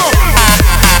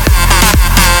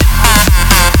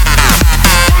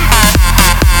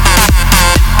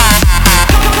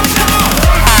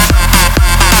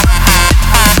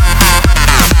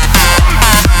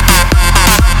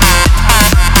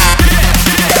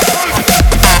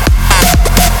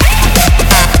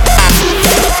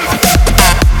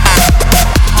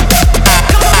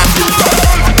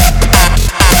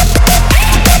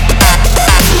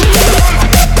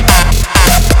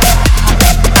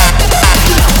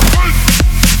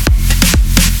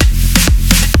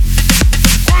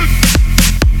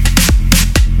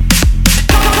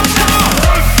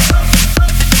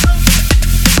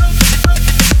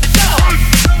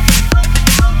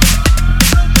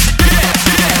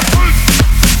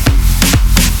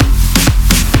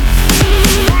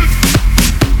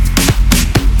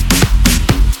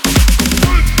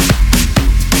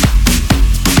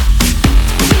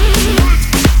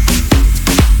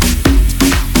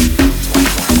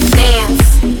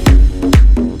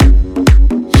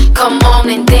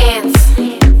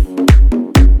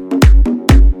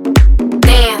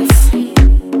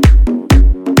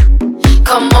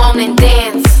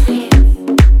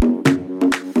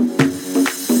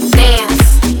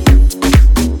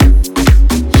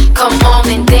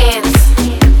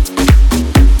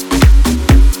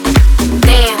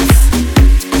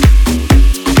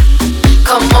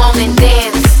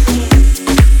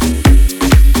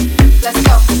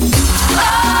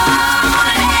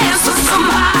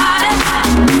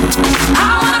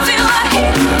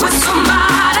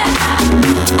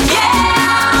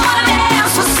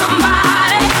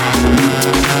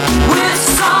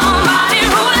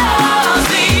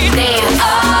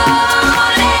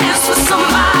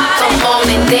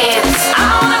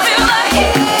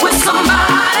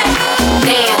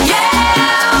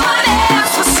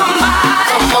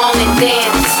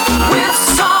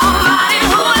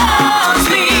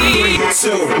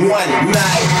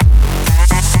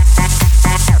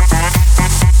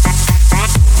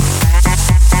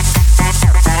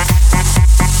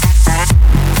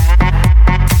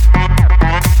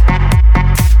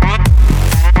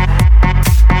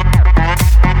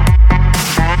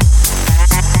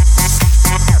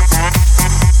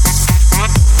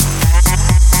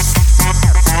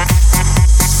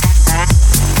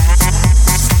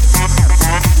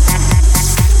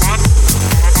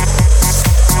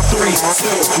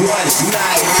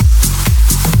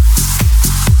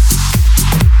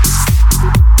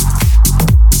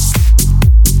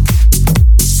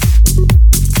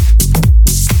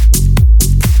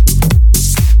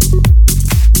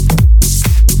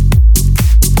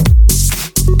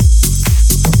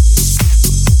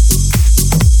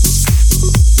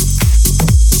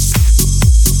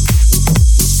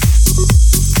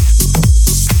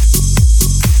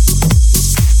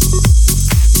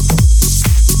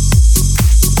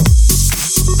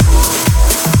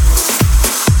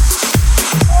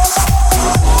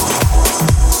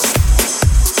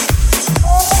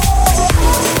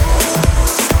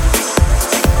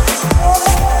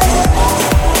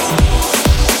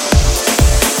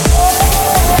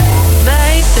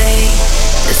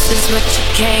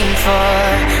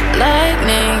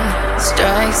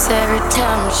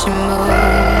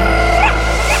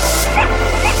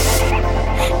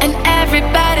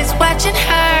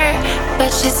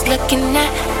 She's looking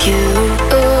at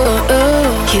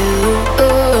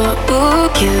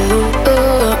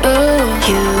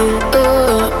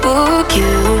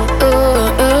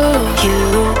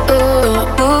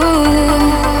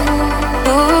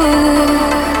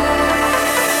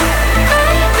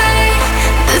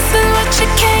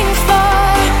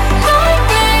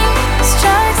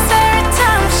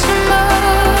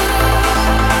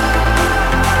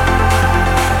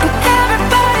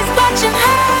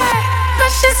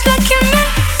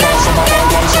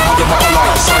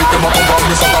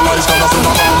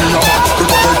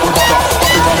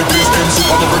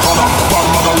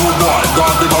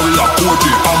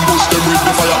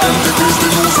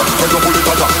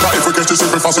Esto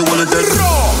siempre es fácil, huele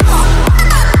que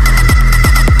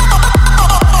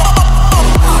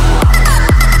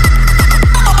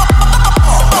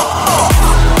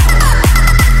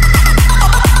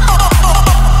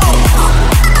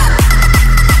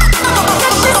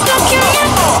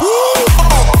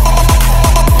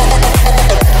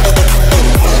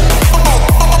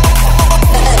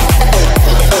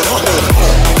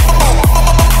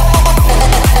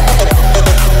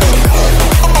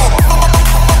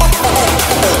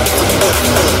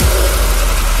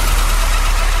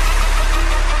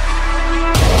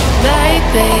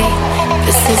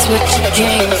what you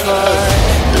came for.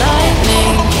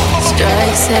 Lightning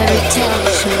strikes every time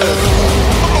you move,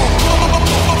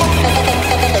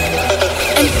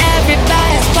 and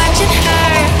everybody's watching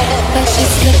her, but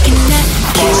she's looking at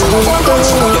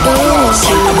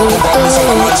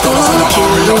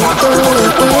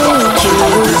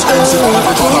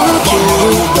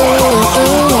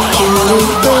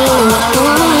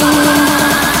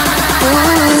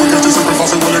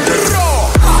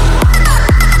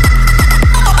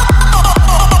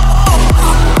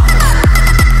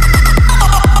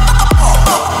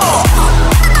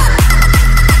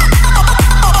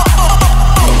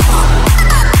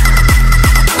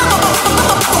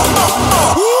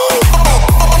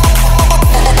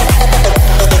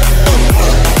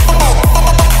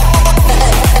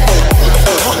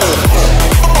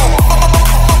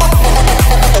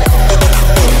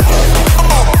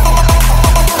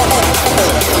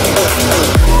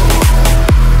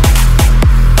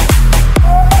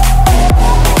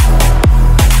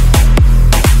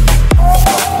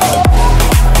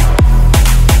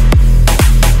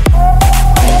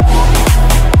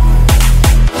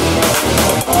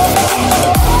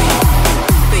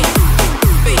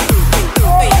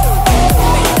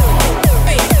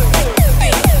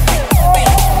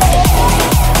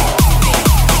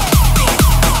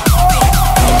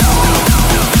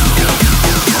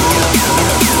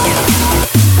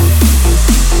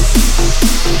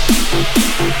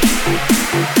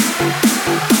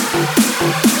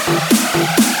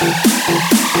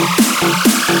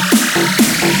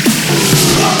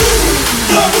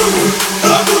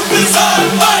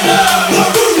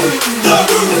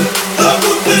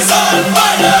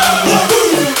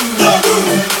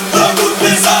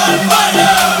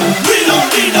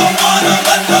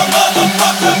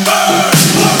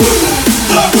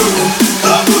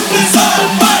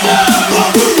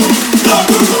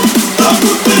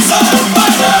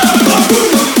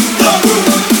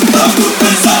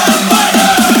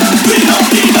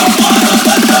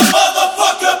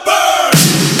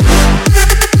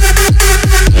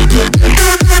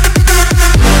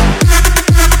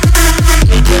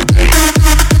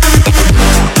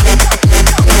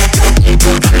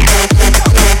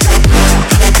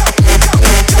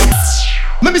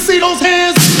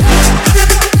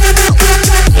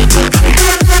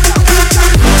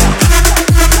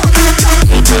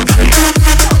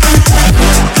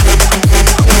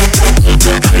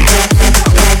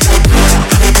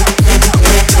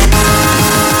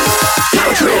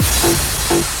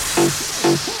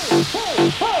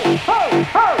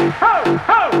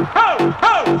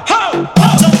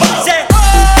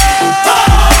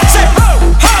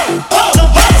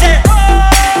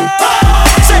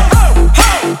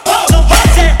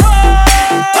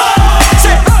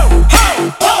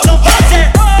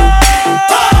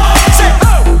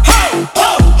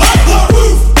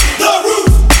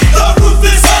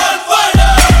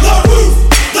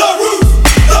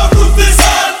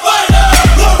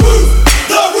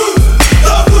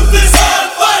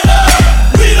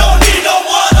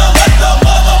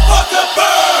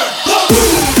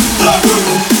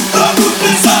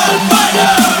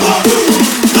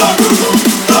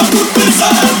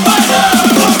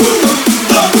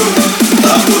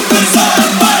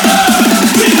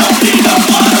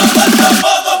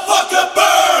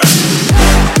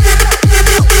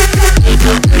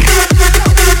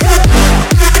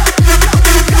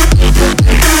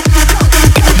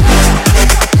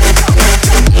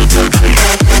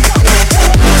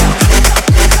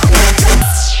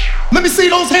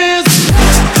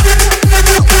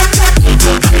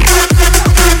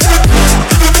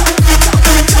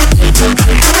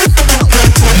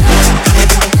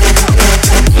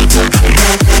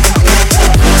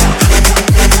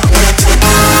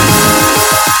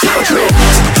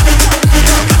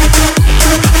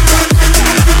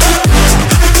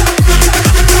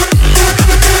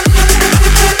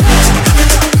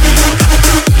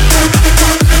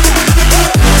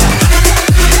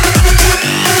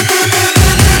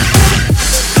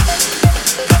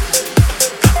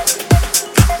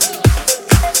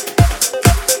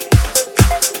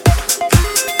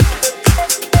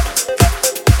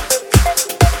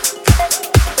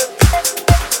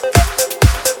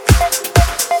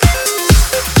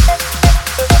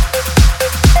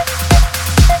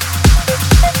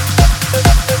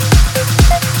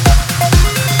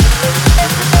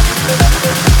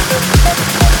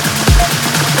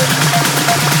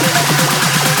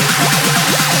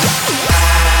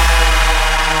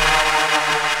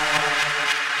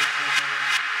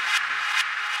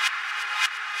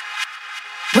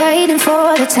waiting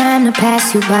for the time to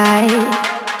pass you by.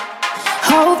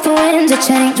 Hope the winds of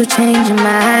change will change your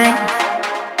mind.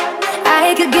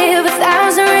 I could give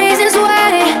 1,000 reasons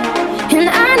why,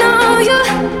 and I know you,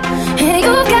 and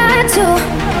you got to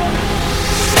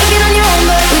make it on your own,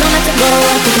 but we don't have to go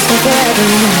up, we can stay forever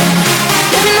young.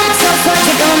 Living on myself, but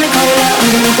you don't make cola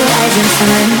underneath the rising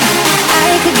sun.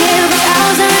 I could give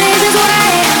 1,000 reasons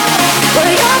why, but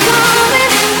you're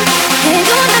going, and you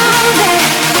know that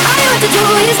all you have to do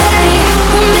is stay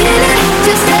a minute,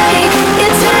 just stay.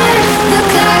 It's time, the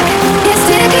clock is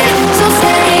ticking, so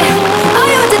stay. All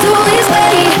you have to do is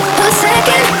wait a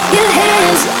second. Your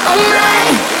hands on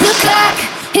mine, the clock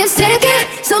is ticking,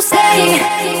 so stay.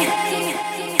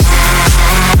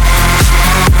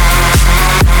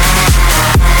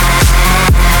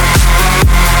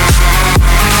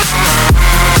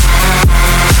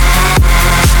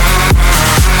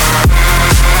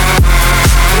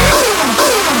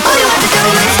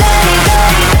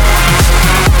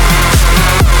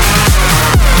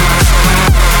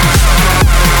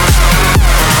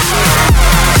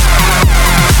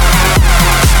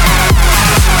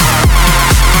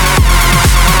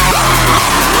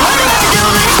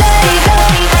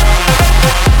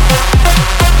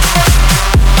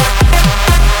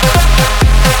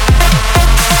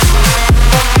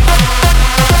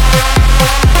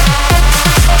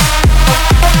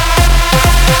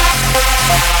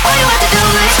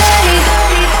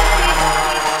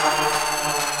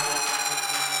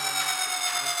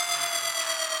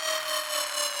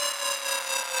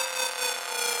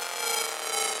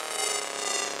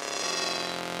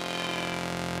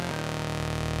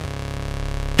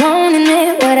 Don't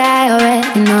admit what I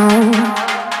already know.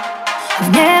 I've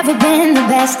never been the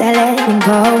best at letting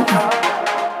go.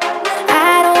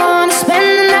 I don't wanna spend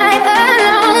the night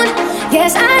alone.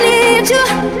 Yes, I need you,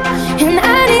 and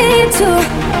I need to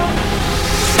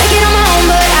make it on my own,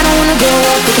 but I don't wanna go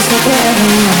up with the stuff forever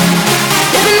young.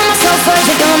 Living on myself, but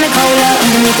you don't make cola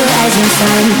underneath the rising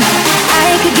sun.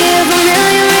 I could give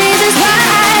 1,000,000 reasons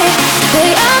why, but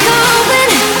you're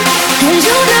going, and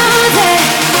you know that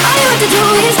all you have to do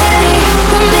is stay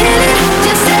a minute,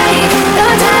 just stay. The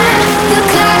time, the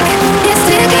clock is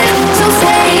ticking, so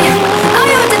stay. All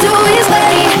you have to do is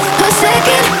wait a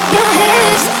second. Your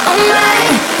hands on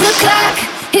mine, the clock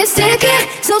is ticking,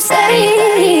 so stay.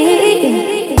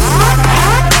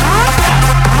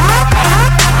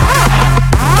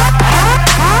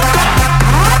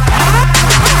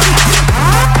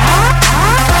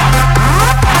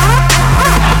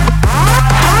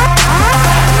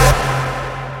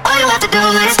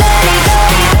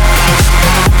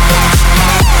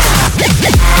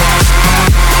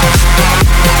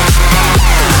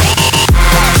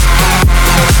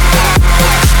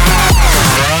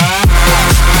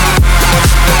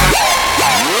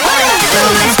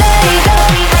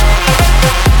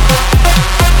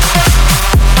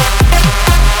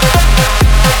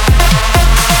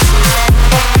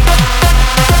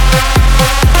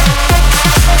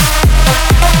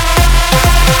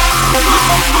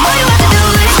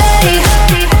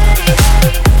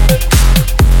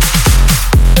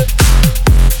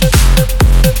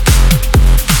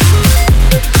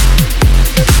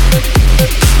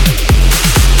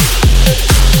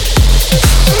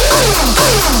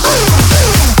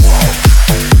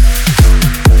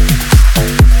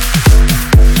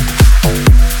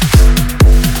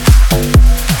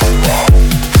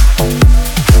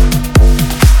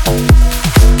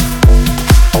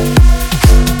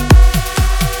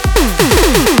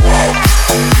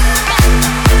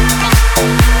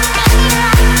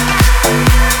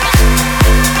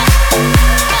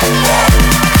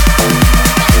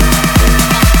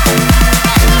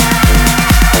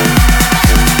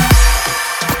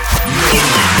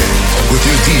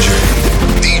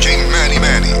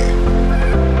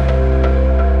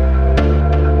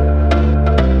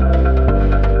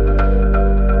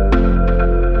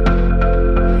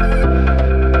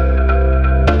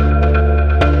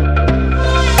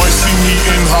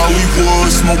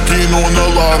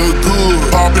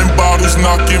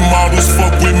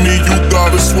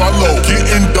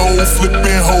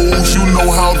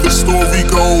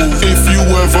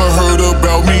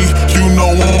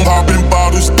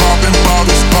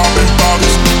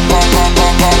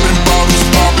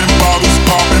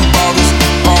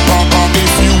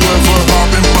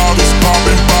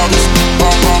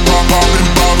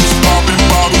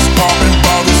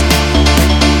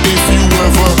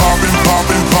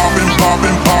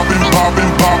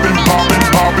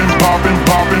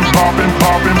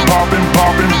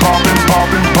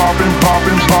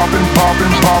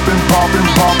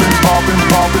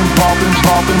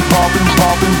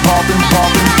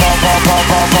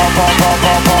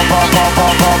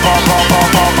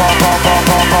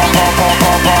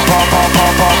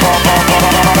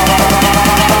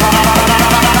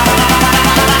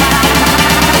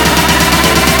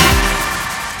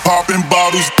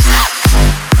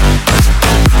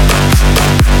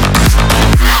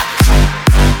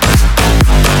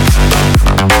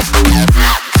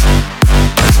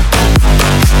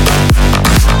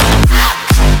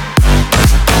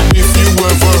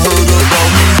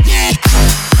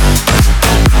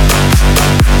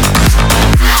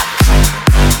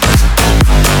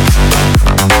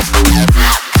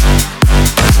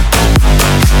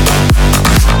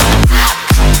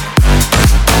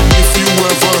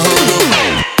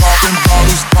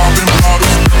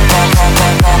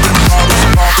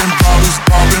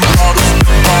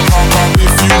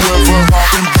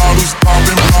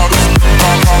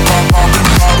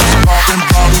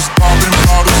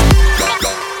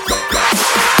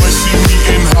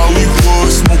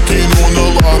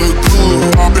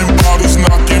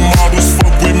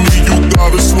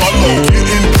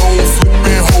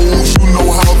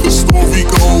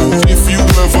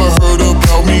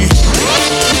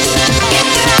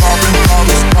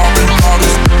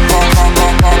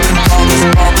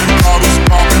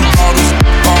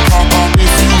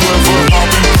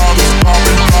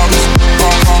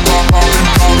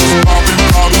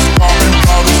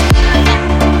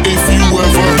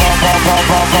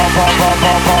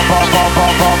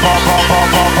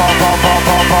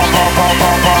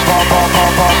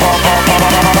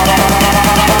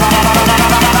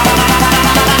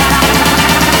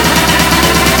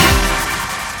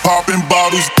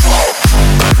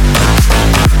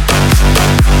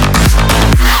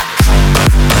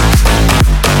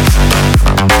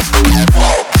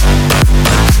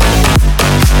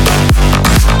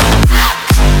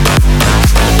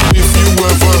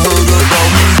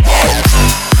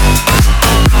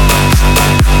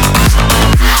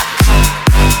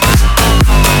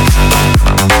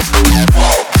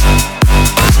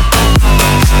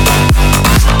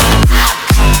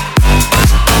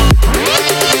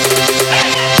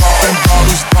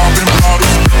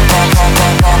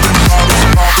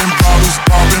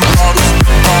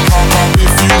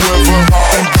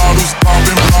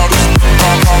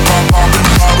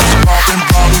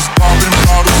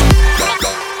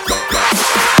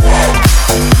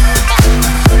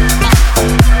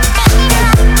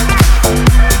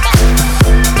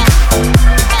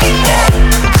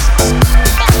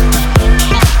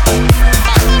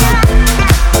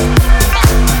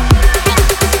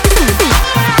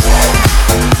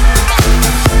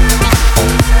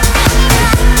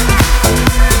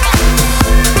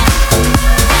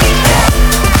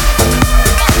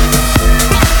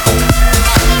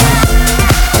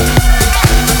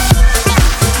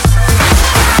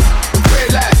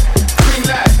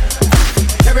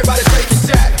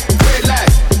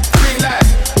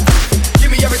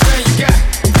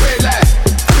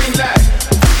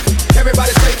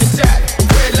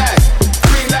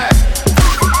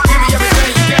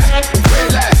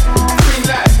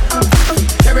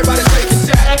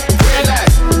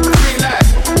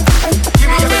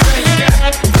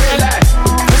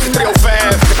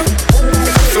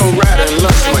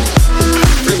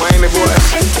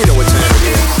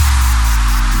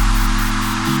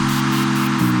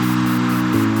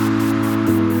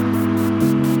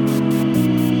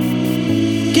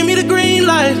 Give me the green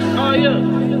light. Oh yeah.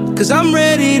 Cause I'm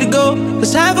ready to go.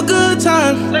 Let's have a good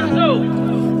time. Let's go.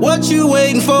 What you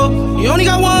waiting for? You only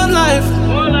got one life.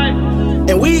 One life.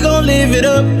 And we gon' live it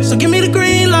up. So give me the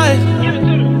green light. Give it to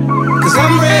me. Cause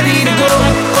I'm ready to go.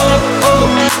 Oh, oh,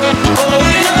 oh,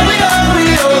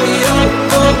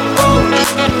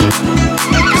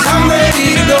 cause I'm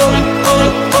ready to go. Oh,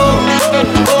 oh,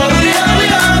 oh,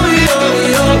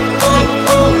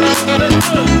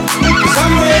 cause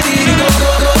I'm ready to go.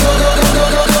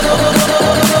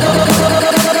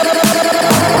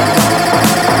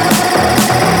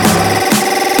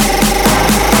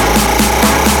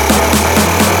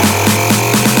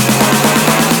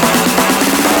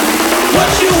 What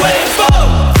you waiting for?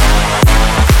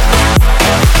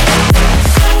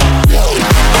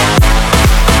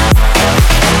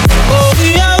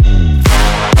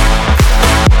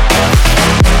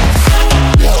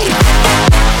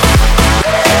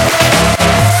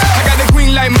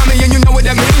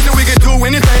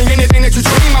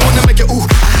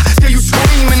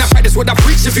 What I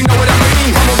preach, if you know what I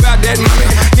mean. I'm about that money.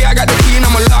 Yeah, I got the key and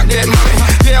I'ma lock that money.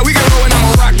 Yeah, we can roll and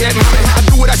I'ma rock that money. I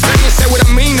do what I say and say what I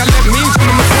mean. I let me come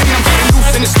in my brain. I'm getting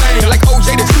loose in this thing, like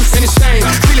OJ the juice in this thing.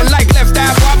 Feeling like left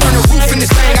eye, boy, I burn the roof in this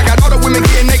thing. I got all the women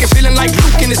getting naked, feeling like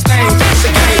Luke in this thing. It's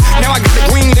a game. Now I got the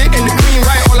green lit and the green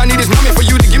right. All I need is mommy for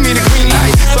you to give me the green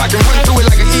light, so I can run through it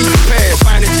like an easy pass.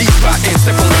 Find a G-spot and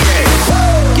step on the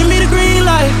gas. Give me the green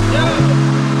light.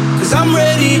 Cause I'm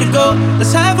ready to go.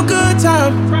 Let's have a good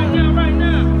time.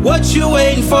 What you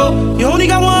waiting for? You only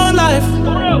got one life.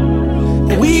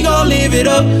 And we gon' live it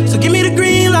up. So give me the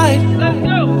green light.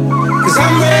 Cause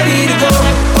I'm ready to go.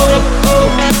 Oh, oh,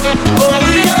 oh,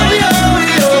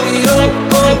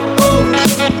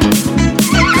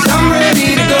 cause I'm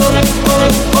ready to go.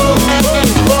 Oh, oh,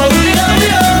 oh,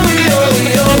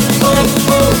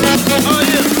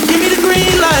 give me the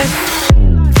green light.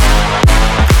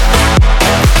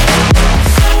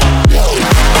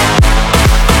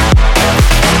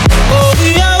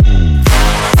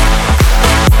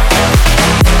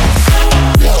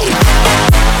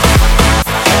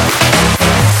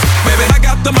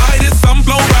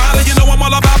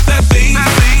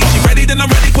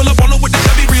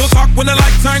 When the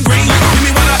lights turn green, give me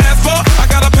what I asked for. I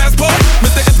got a passport,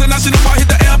 Mr. International. I hit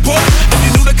the airport. If you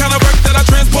knew the kind of work that I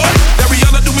transport,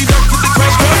 Ariana do me dirt with the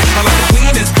crash course. I like the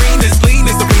cleanest, greenest,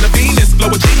 leanest, Sabrina Venus, flow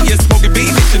of genius, smoking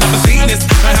Venus. You never seen this.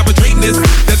 I have a dream this.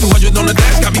 That 200 on the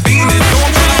dash got me feeling. So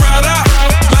I'm tryna ride out,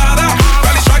 slide out,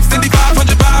 rally strikes, Indy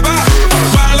 500, bye bye,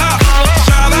 smile out,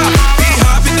 shout out, be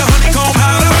high, hit the honeycomb,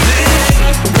 hide out.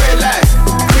 Red light,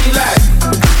 green light,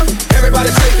 everybody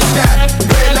take a shot.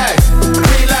 Red light,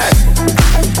 green light.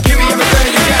 Give me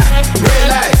everything you got. Red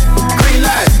light, green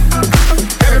light.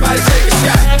 Everybody take a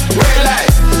shot. Red light,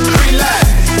 green light.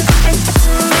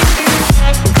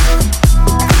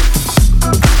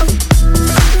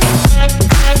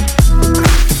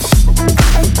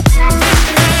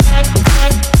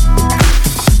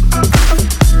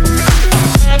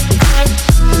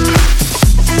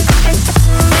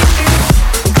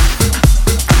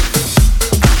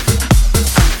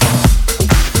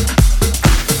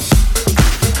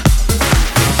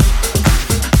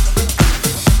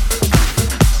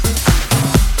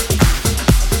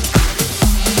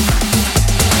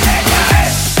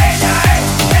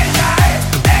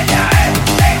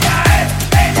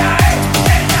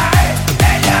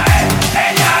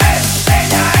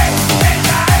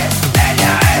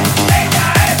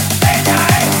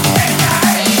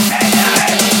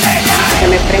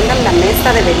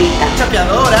 De velita,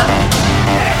 chapeadora,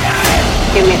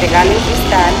 que me regalen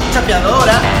cristal,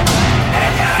 chapeadora,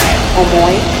 o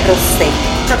Moe Rosé,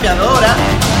 chapeadora,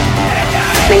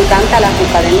 me encanta la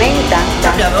juca de menta,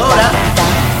 chapeadora,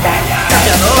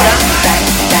 chapeadora,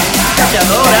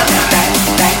 chapeadora,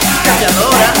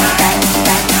 chapeadora,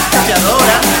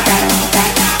 chapeadora,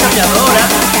 chapeadora,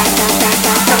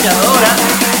 chapeadora,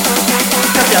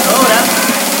 chapeadora.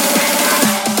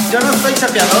 Yo no soy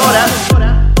chapeadora.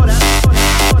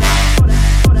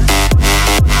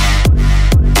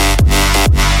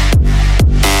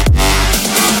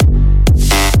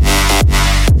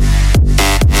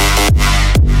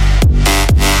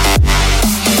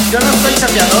 Yo no soy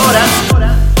chapeadora.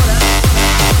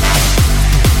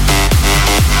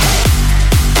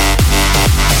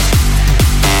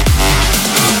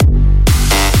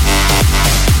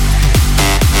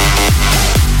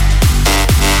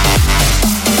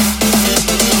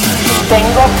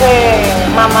 Tengo que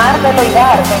mamar de lo y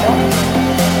darte, ¿no?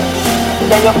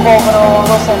 Ya yo cobro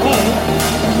 12,000.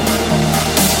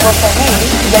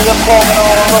 12.000, ya yo cobro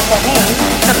 12.000.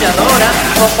 Chapeadora,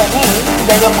 12.000,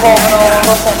 ya yo cobro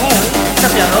 12.000.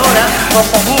 Chapeadora,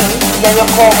 12.000, ya yo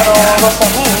cobro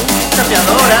 12.000.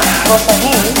 Chapeadora, 12.000,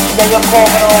 ya yo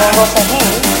cobro 12.000.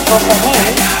 12.000,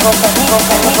 12.000.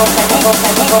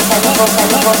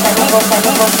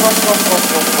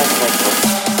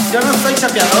 Yo no soy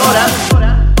chapeadora.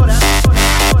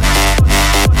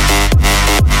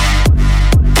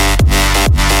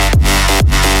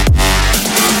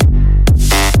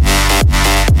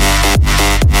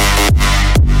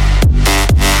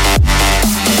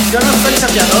 Yo no soy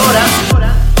chapeadora.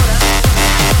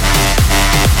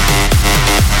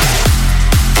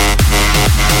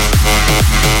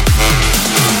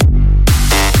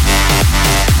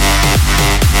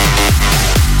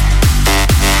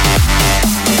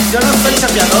 Yo no soy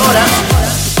chapeadora.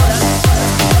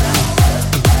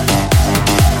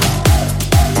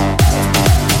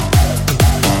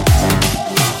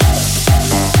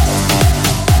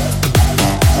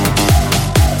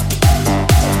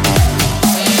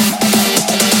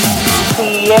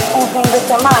 Si es un fin de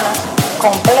semana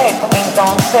completo,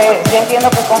 entonces yo entiendo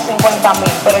que son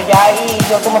 50.000, pero ya ahí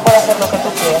tú me puedes hacer lo que tú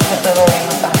quieras. Yo te doy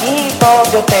un tajito,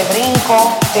 yo te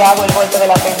brinco, te hago el golpe de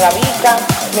la perrabica,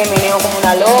 me meneo como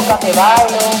una loca, te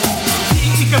bailo.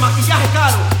 Y que maquillaje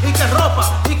caro, y que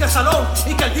ropa, y que salón,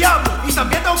 y que el diablo. Y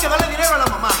también tengo que darle dinero a la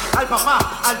mamá, al papá,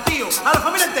 al tío, a la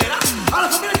familia entera, a la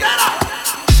familia entera.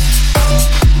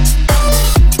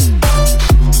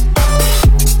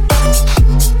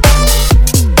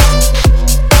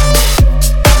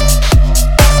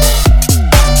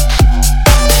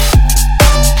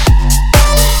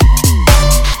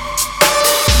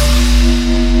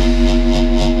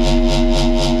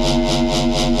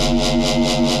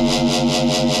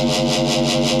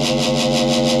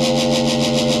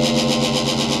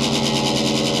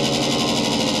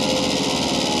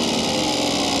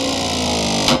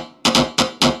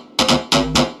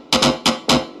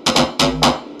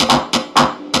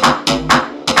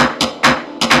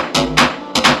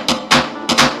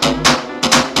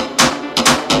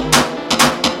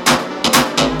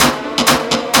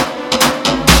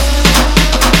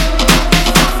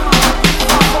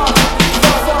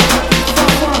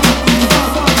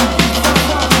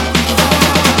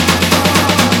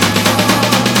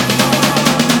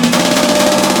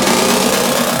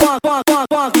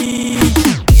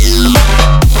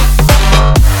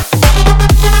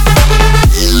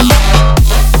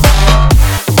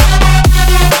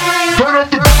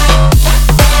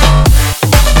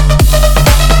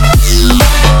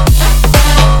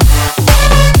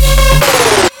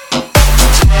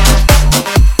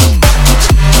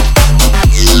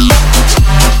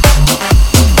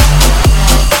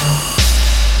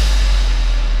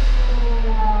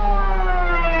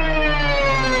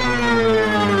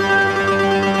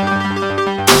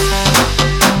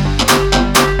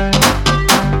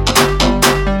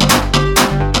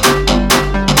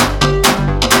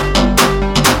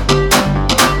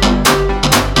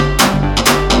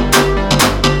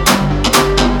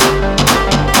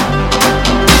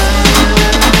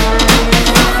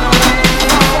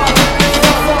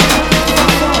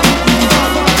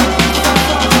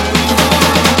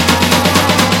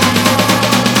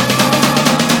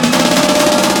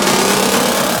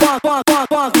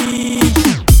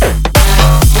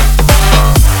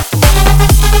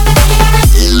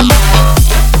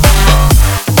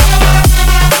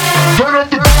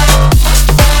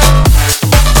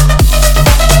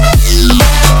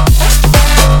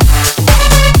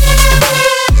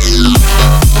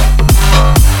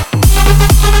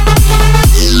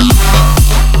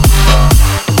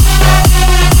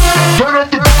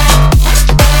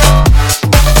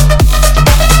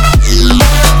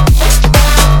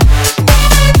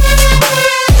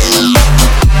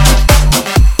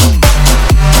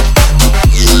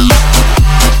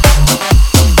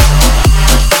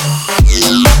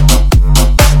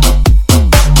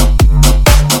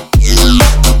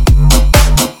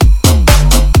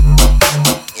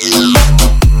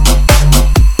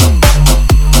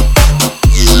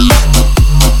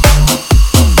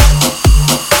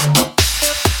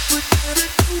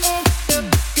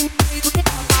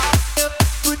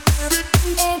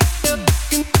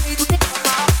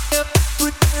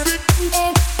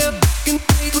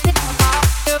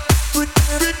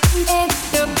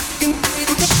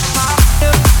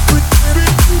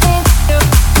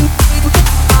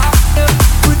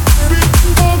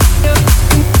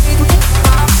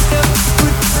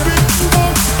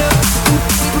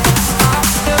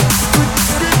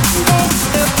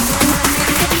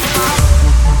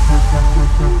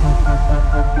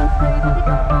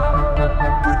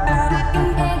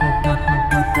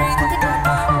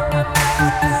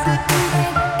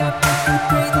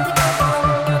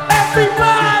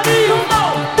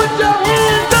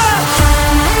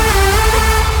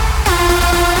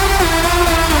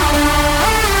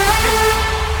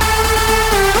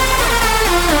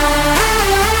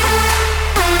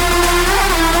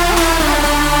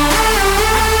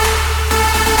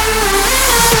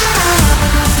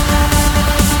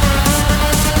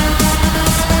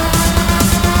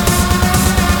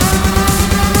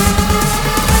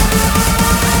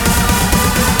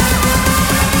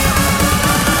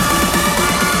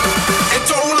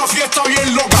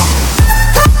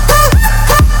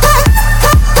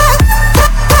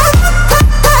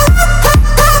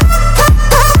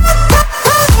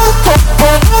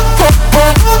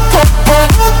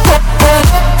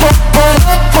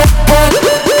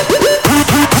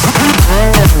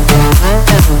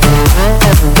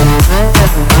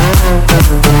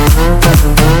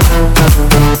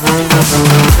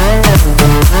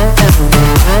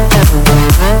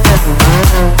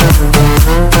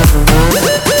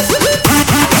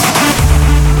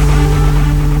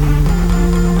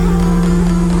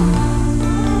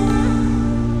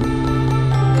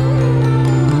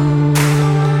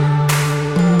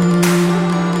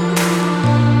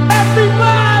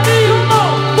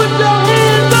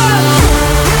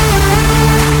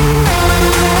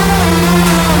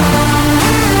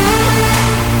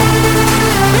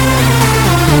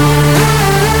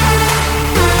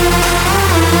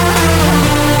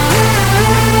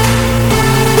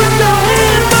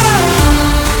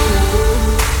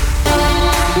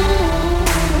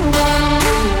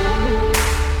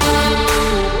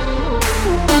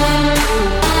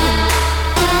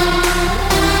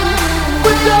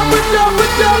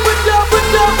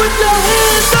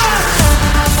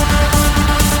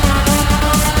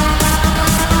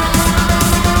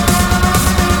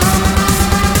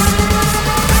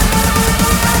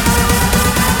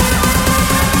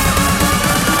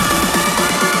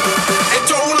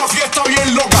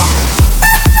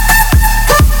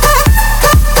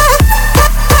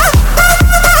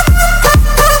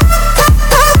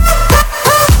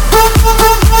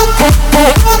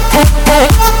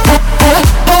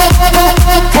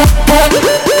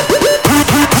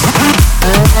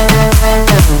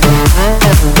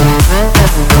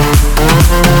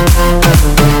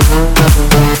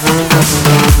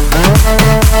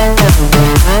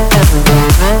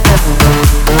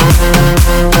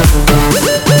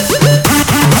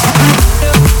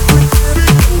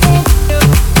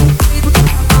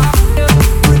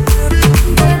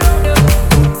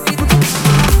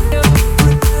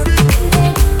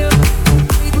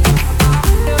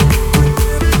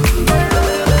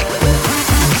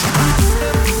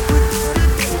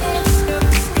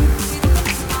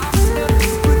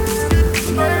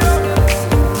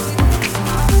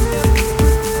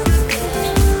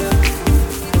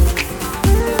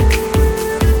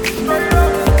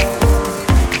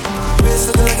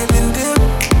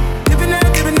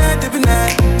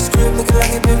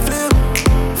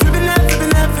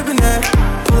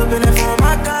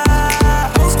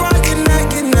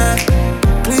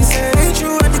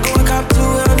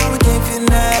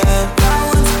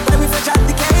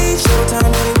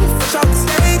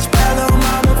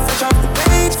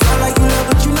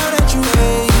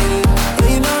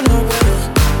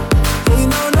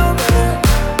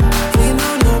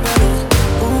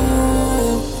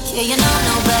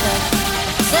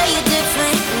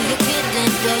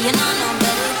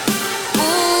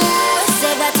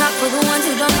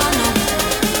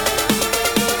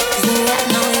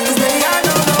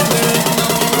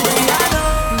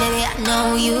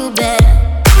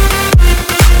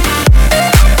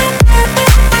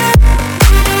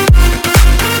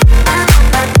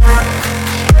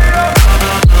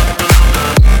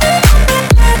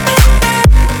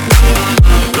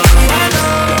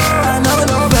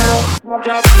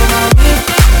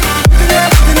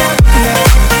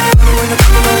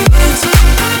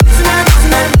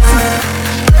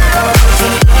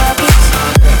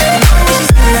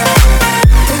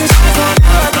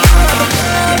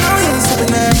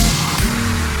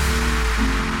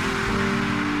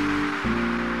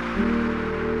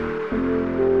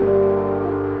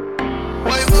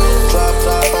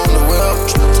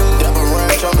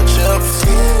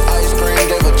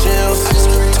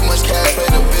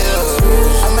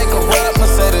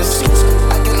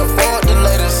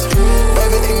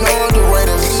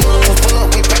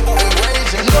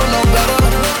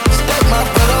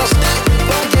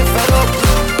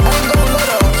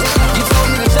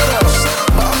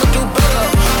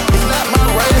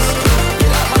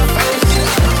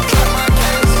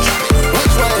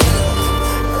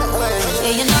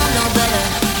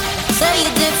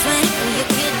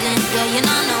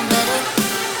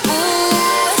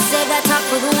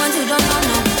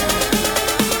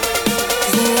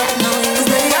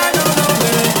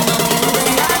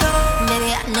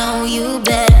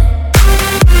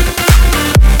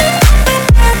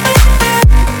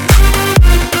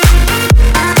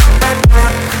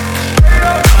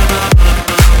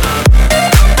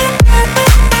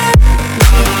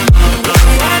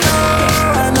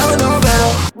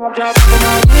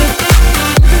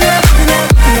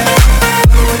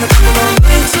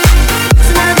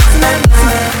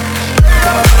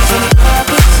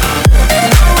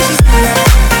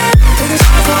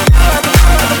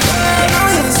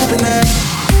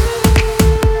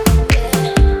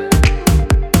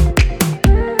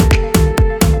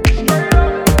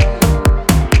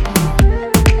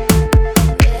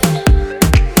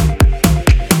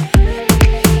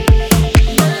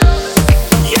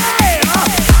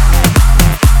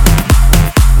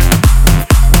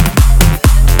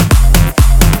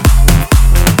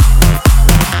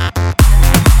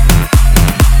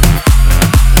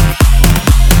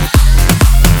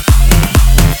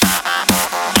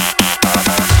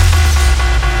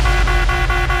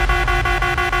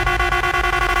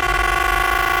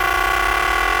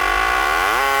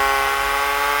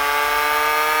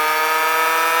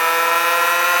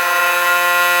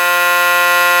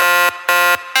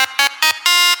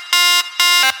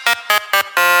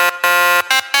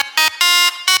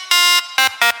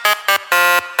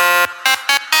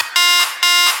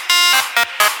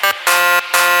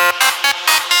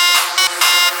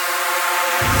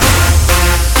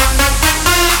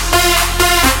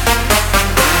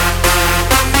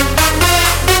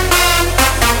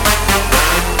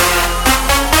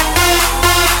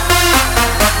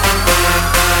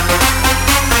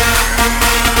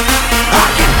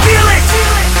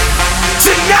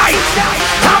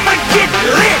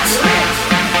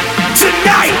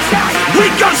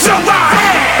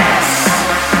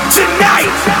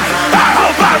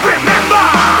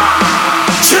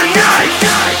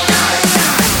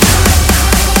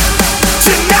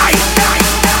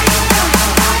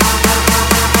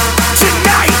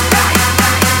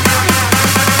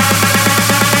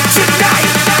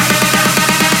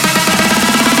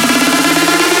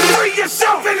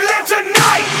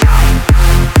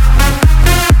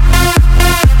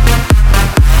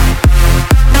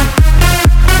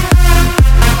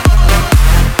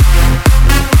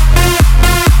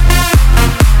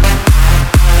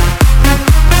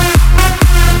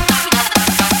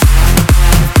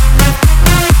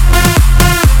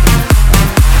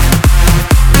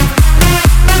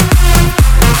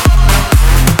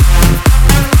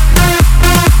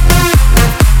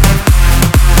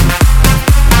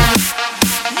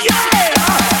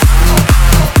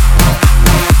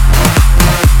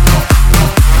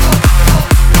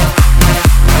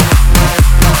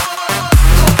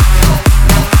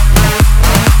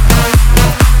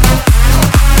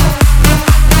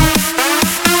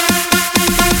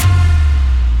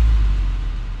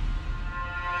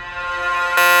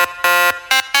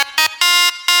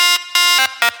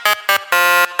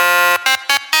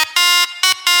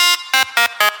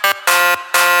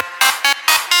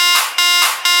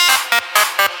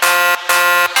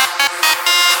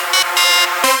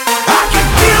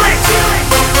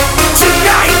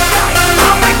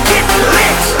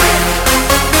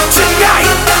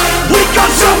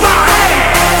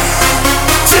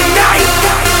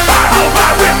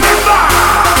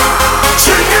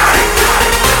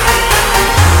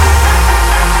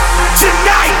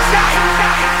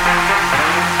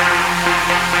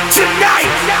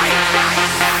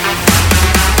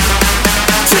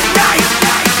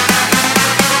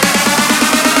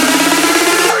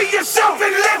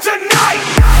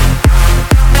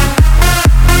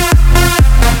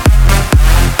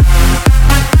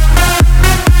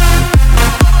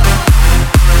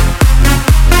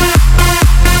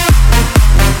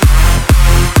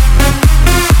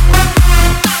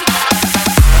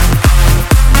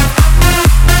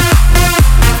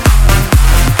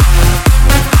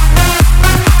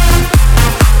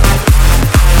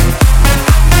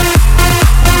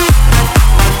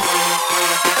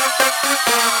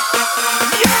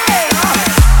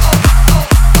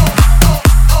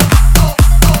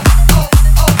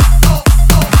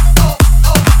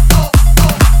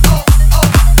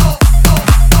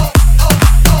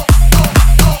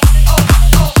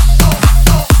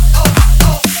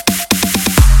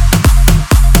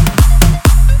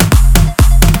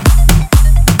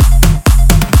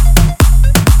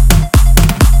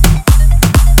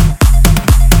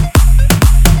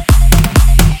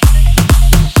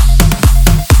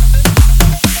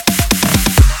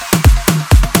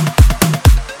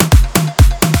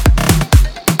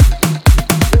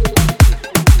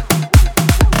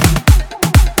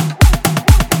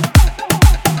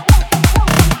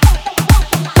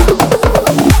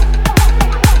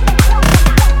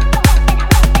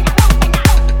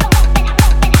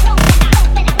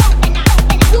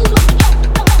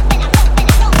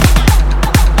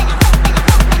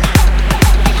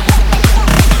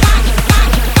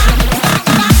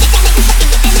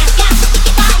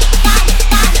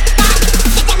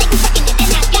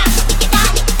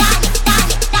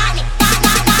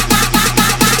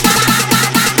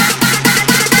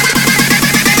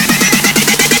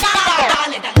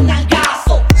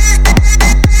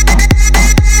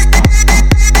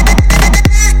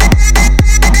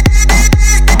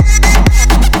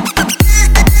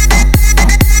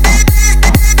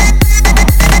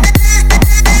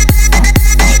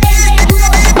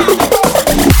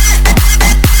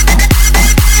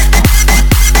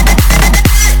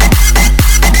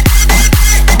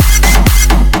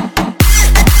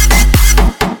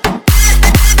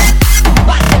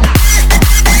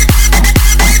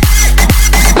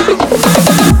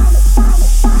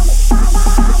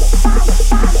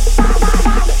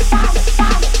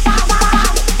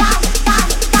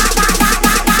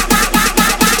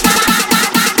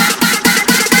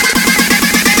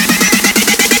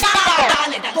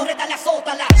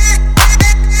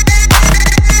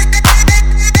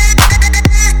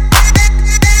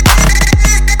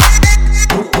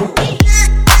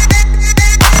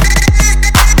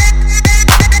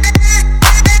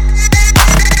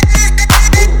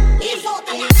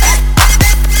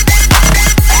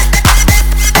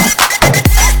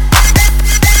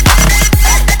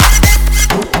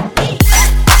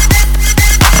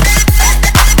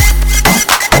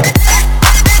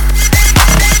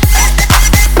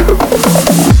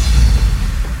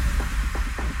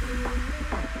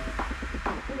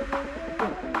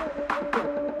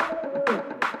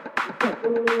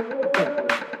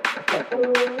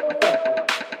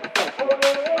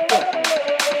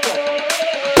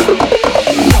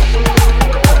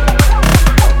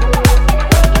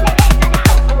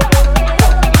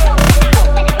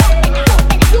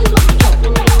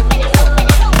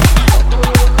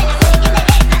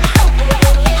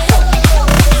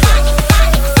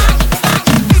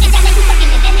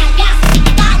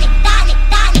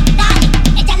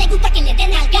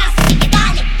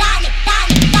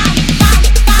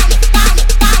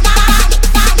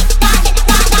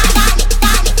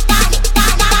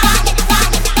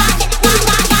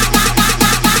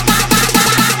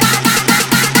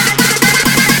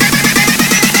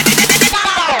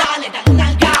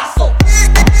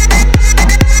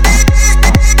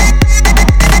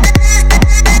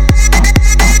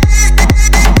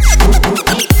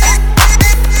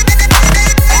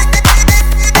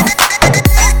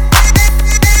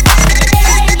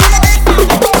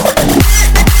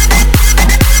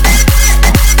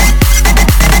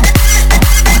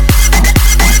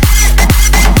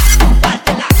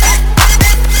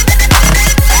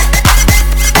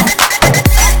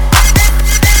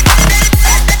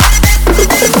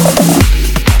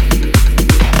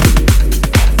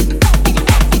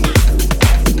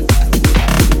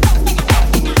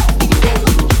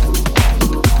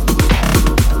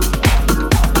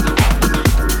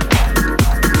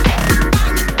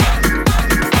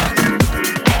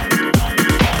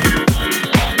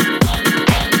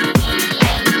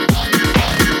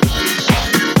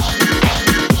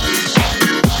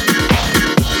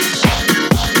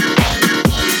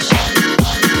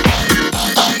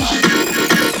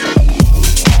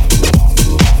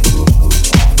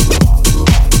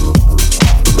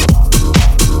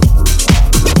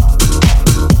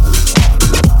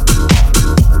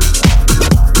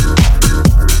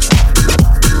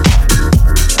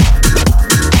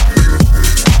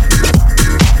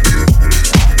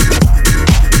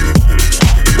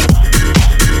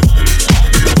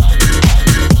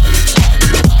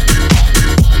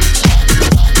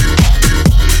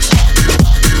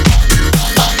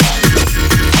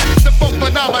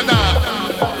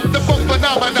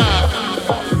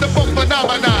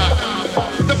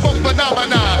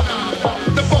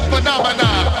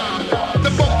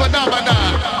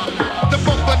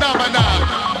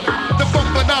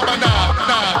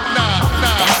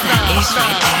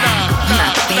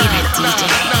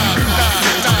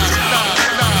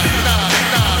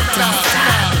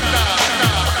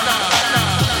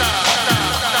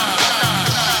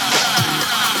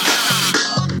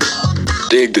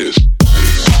 Dig this.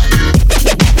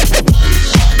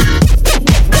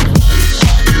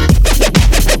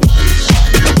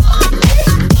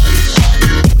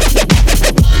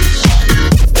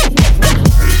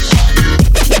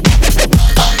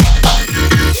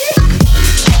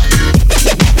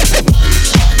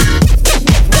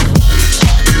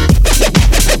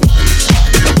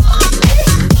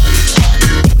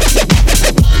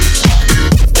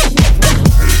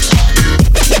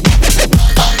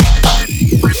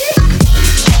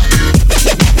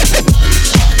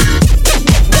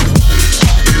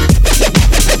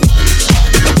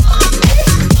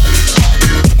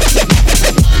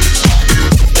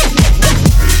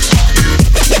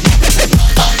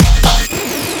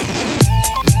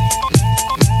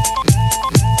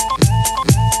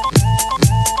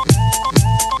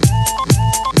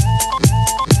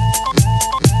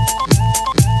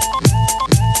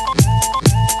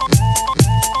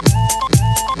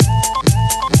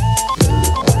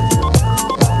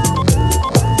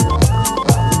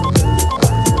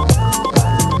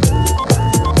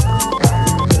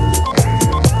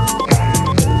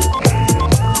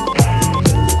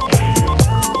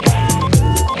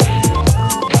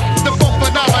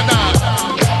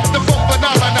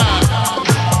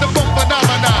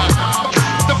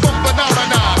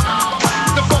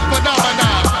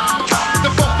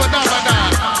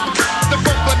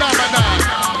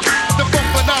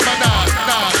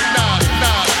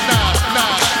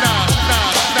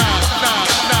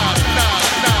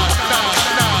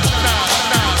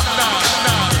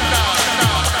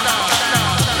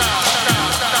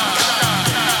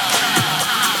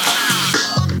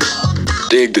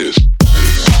 Dig this.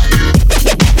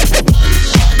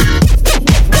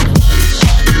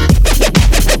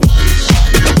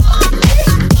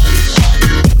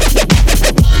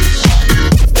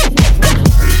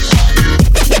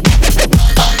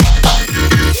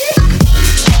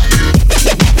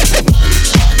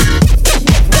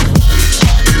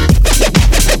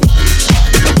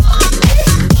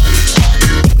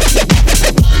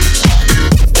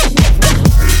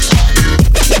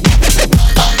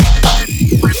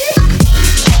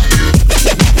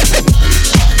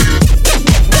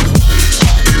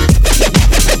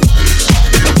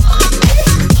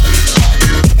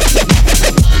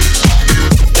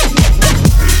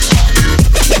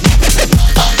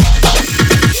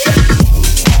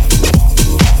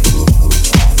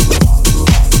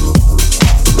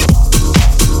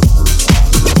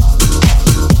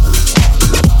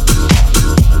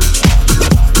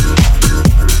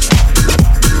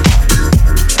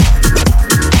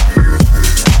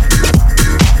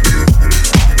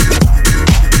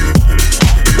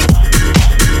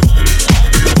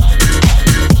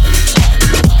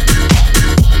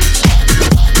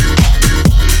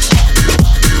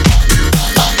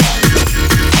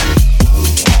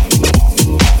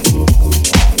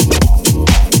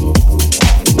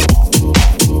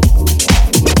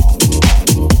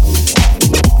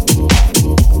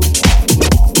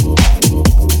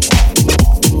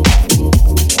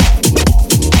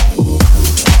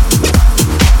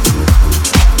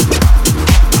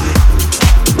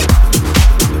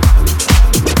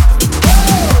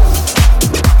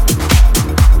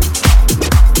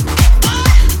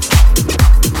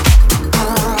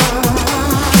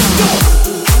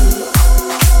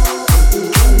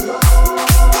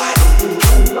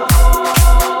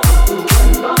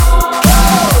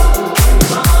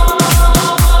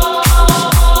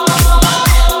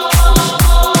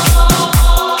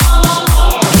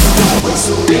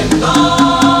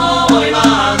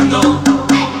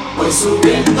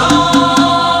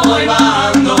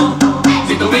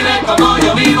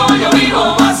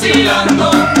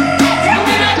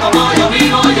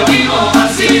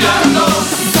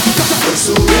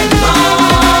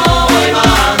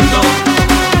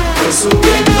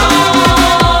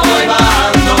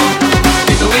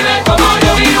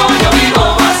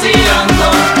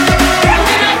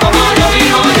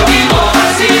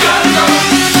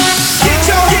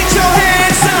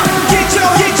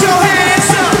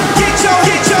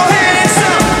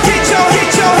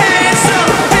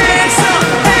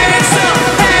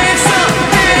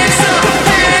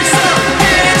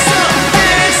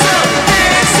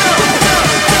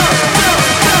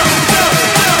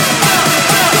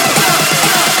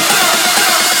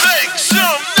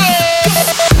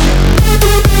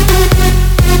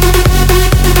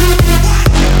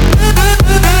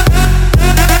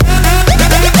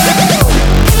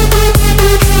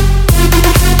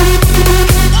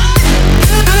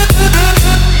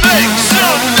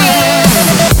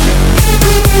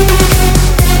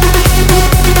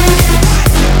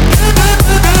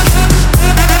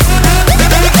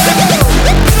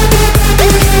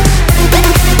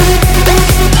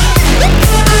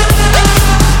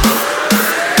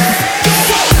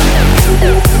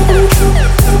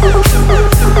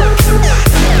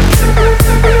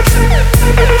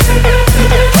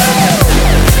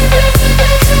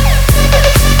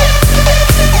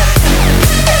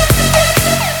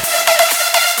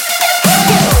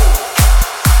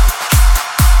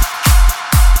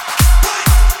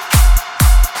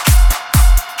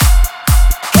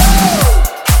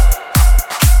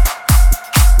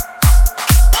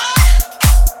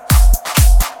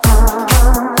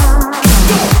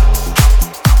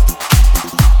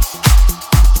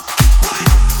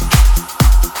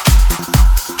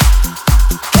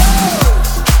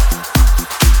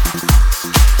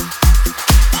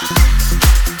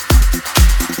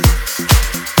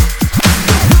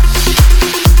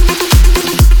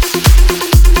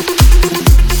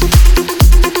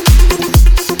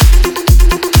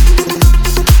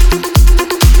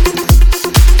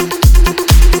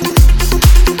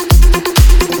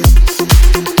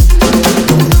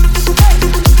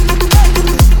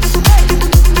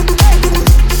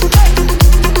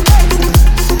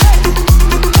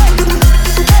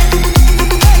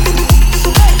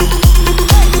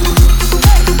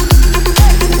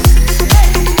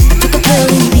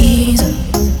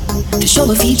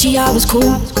 I was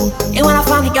cool. And when I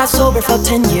finally got sober, felt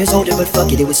 10 years older, but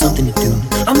fuck it, it was something to do.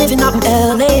 I'm living out in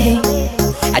LA.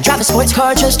 I drive a sports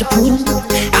car just to prove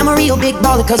I'm a real big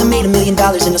baller, cause I made $1 million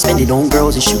and I spend it on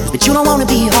girls and shoes. But you don't wanna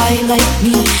be high like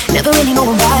me, never really know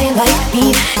why like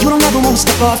me. You don't ever wanna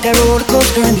step off that roller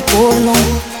coaster and be all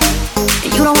alone.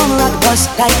 And you don't wanna ride the bus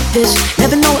like this,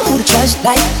 never know who to trust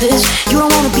like this. You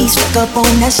don't wanna be stuck up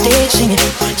on that stage singing,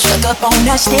 stuck up on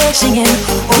that stage singing.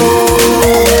 Oh,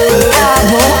 I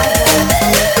know,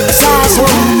 sad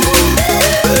song,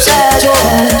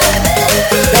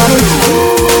 darling.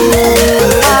 Oh,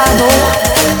 I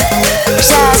know,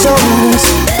 sad songs.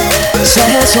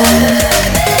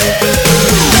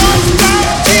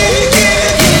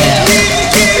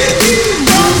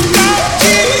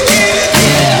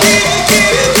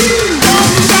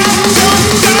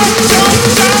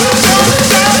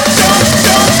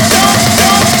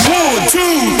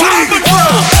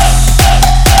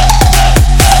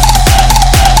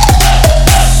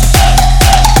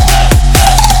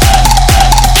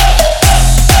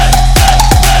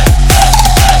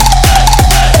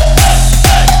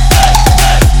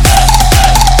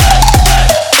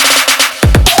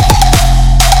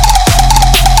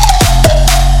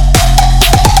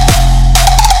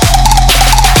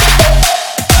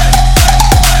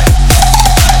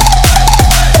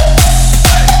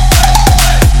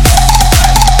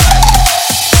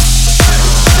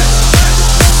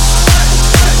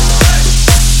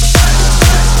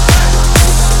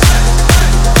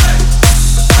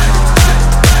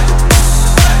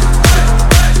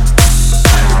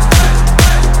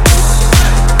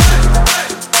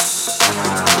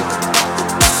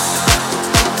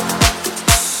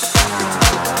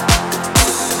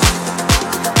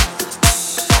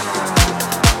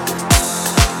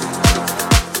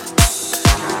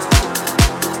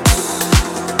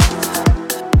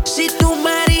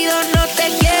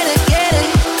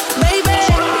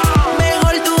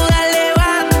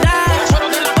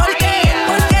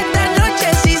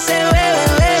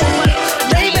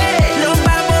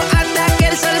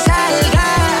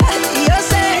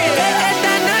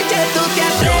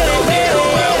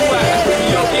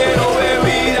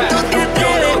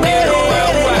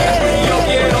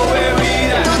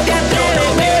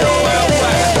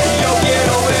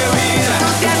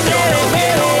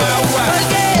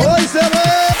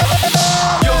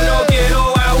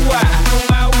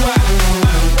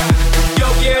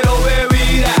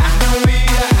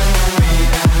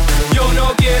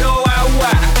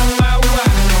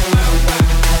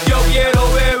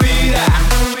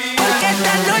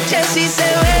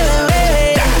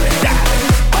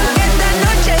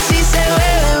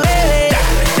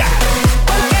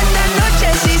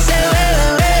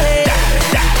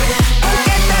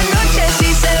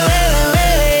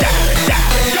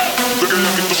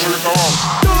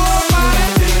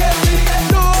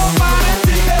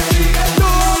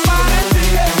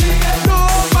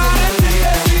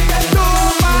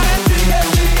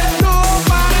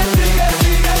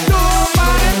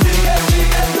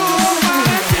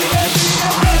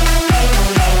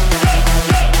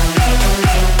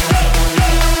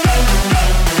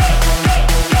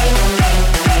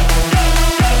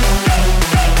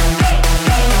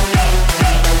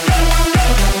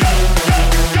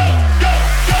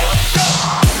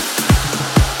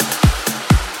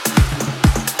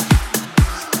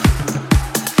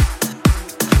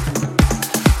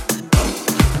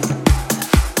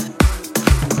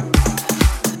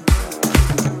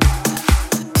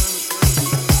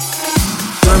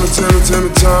 Timmy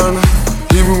Turner.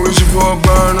 He been wishing for a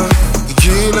burner.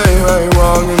 Tequila ain't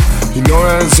walking. You know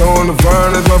that it's on the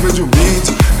furnace. My bitch will beat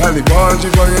you. Halle Barnes, you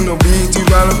fucking no BT.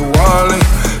 Valid for Wally.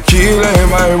 Tequila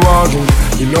ain't walking.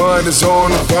 You know that it's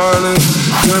on the furnace.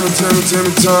 Timmy Turner.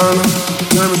 Timmy Turner.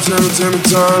 Timmy Turner. Timmy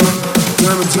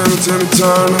Turner. Timmy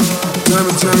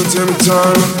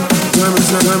Turner.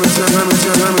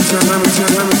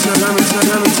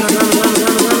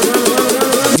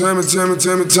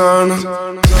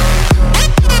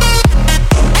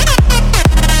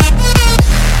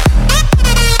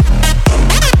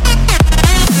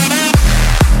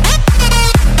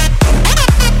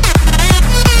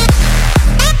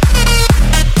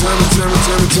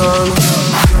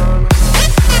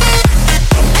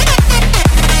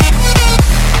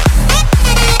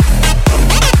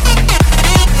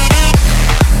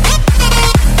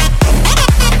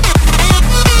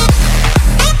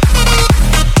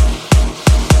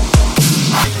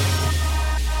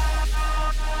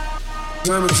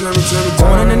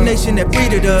 Born in a nation that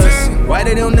breeded us. Why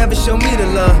they don't never show me the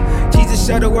love? Jesus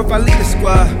Shuttleworth, I lead the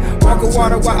squad. Walk of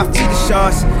water while I feed the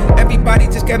sharks. Everybody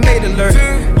just got made alert.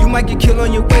 You might get killed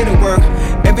on your way to work.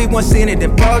 Everyone seeing it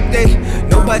in broad day.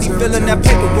 Nobody feeling that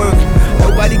paperwork.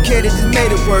 Nobody cared, it just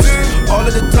made it worse. All of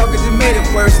the talkers just made it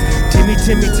worse. Timmy,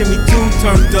 too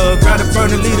turned up. Gotta burn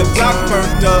and leave the block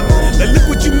burned up. Like, look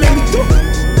what you made me do.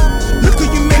 Look who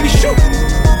you made me shoot.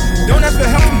 Don't ask for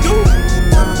help from dude.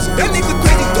 That nigga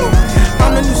crazy too.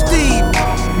 I'm the new Steve,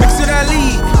 mix it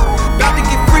Ali. About to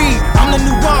get free, I'm the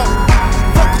new Wall.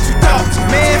 Fuck what you thought,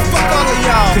 man, fuck all of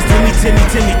y'all. Cause Timmy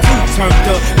too turned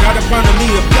up. Gotta burn and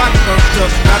leave the block burnt up.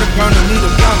 Gotta burn and leave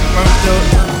the block burnt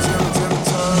up.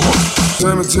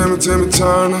 Timmy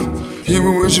Turner. He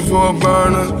been wishing for a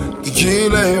burner.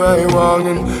 Tequila ain't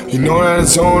walking. You know that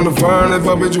it's on the furnace.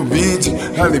 My bitch will beat you.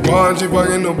 Halle Barnes, you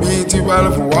fucking no BT.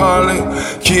 Valid for Wally.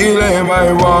 Tequila ain't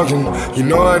walking. You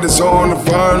know that it's on the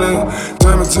furnace.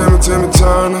 Timmy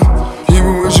Turner. He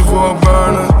been wishing for a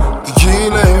burner.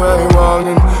 Tequila ain't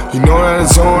walking. You know that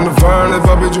it's on the furnace.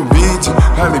 My bitch will beat you.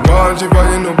 Halle Barnes, you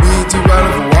fucking no BT.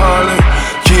 Valid for Wally.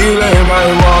 Tequila ain't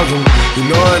walking. You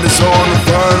know that it's on the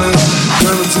furnace.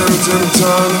 Timmy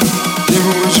Turner. He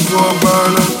been wishing for a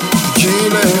burner.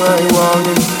 Tequila ain't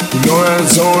walking. You know that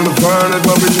it's on the furnace.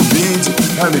 My bitch will beat you.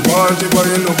 Halle Barnes, you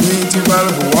fucking no BT.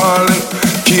 Valid for Wally.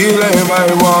 Tequila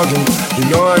ain't walking.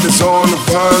 You know that it's on the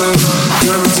furnace.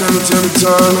 Timmy Turner. Timmy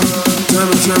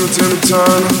Turner. Timmy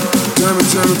Turner. Timmy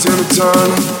Turner. Timmy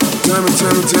Turner. Timmy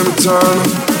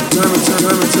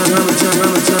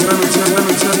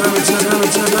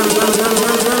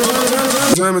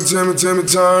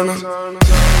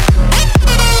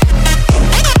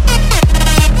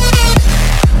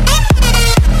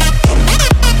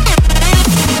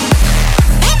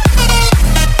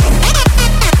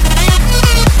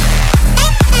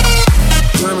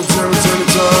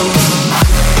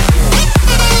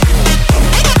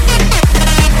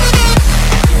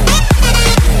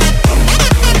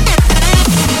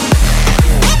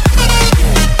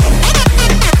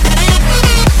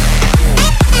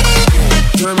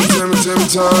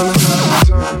Turner.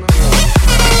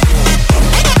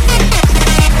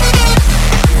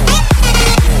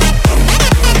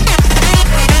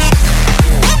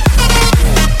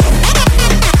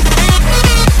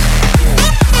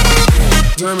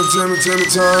 Timmy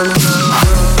Turner.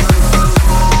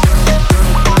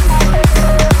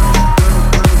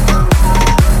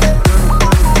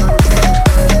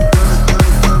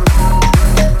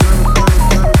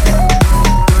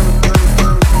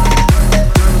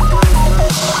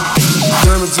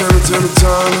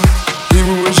 He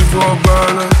been wishing for a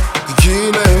burner.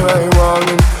 Tequila ain't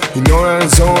walking. You know that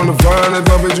it's on the furnace.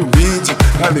 My bitch will beat you.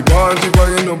 Halle Barnes, you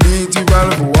fucking no BT.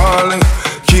 Valid for Wally.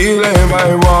 Tequila ain't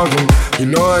walking. You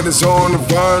know that it's on the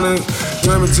furnace.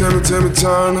 Timmy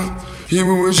Turner. He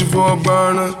been wishing for a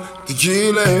burner.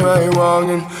 Tequila ain't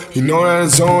walking. You know that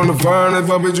it's on the furnace.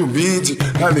 My bitch will beat you.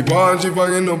 Halle Barnes, you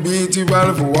fucking no BT.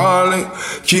 Valid for Wally.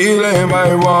 Tequila ain't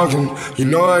walking. You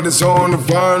know that it's on the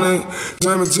furnace.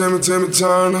 Timmy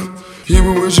Turner. He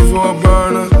been wishing for a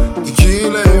burner.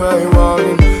 Tequila ain't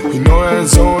walking. You know that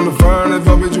it's on the furnace.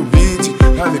 My bitch will beat you.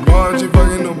 Halle Barnes, you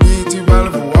fucking no BT.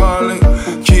 Valid for Wally.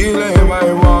 Tequila ain't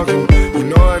walking. You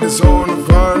know that it's on the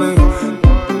furnace.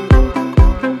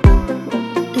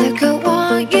 Look at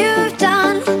what you've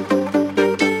done.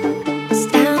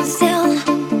 Stand still,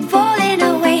 falling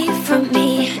away from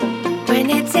me. When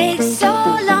it takes so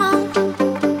long,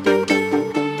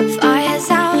 fire's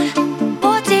out.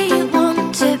 What do you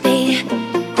want to be?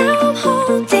 Now I'm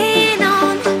holding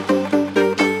on.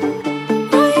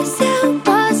 What you said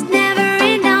was never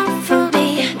enough for me.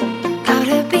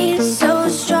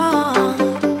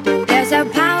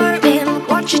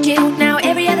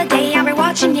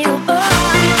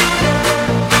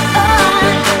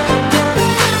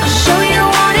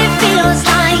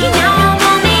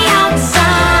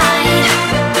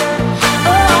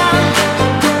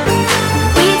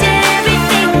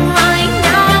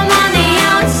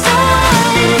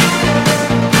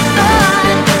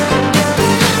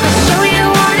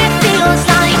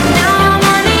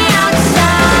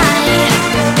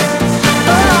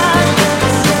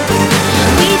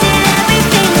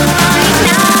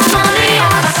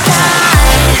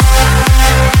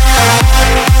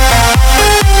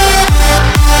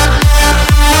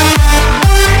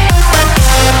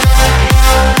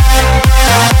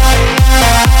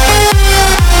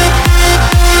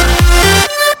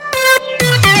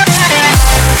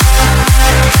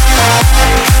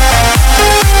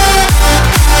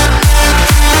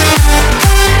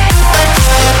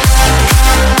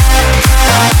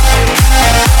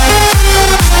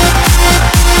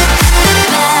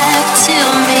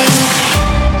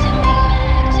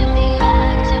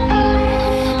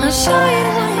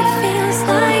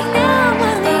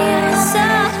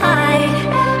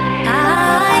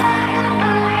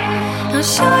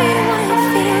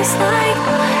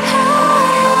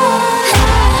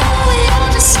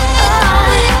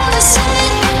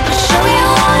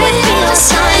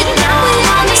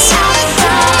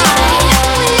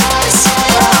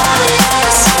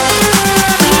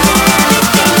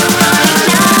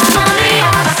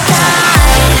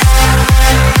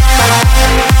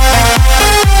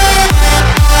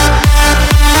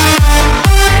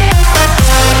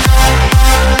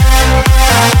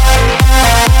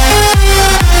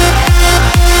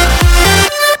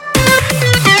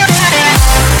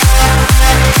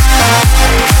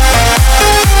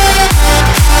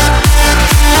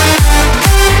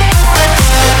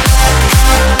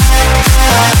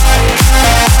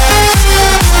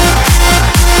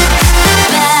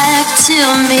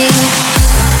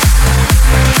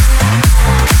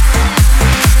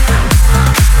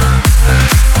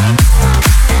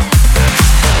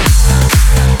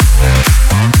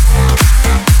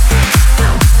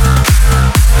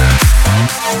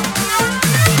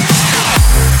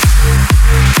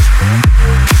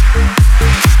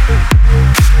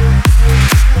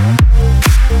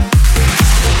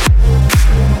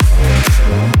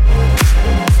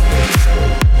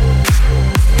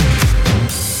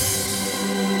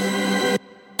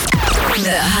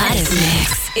 The hottest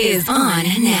mix is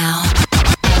on now.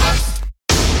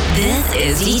 This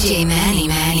is DJ Manny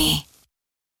Manny.